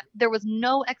hard again. There was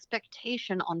no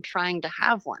expectation on trying to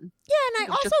have one. Yeah, and It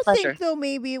I was just also pleasure. think though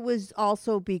maybe it was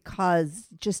also because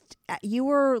just you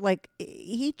were like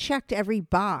he checked every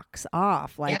box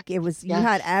off. Like it was you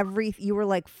had you were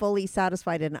like fully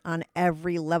satisfied and on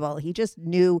every level. He just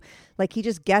knew, like he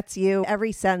just gets you.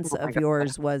 Every sense of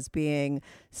yours was being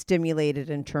stimulated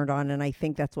and turned on, and I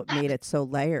think that's what made it so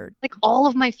layered. Like all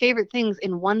of my favorite things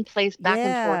in one place, back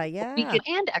and forth. Yeah. Weekend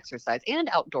and exercise and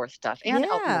outdoor stuff and out in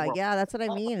the world. Yeah, that's what I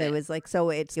mean. It was like, so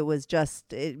it was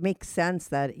just, it makes sense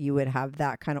that you would have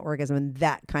that kind of orgasm and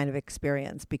that kind of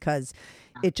experience because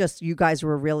it just, you guys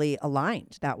were really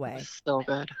aligned that way. It was so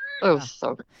good. It was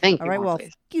so good. Thank you. All right. Well,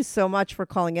 please. thank you so much for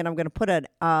calling in. I'm going to put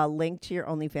a link to your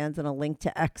OnlyFans and a link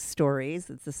to X stories.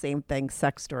 It's the same thing,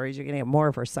 sex stories. You're going to get more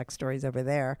of her sex stories over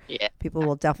there. Yeah. People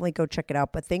will definitely go check it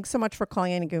out. But thanks so much for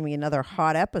calling in and giving me another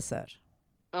hot episode.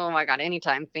 Oh my God,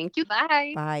 anytime. Thank you.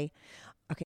 Bye. Bye.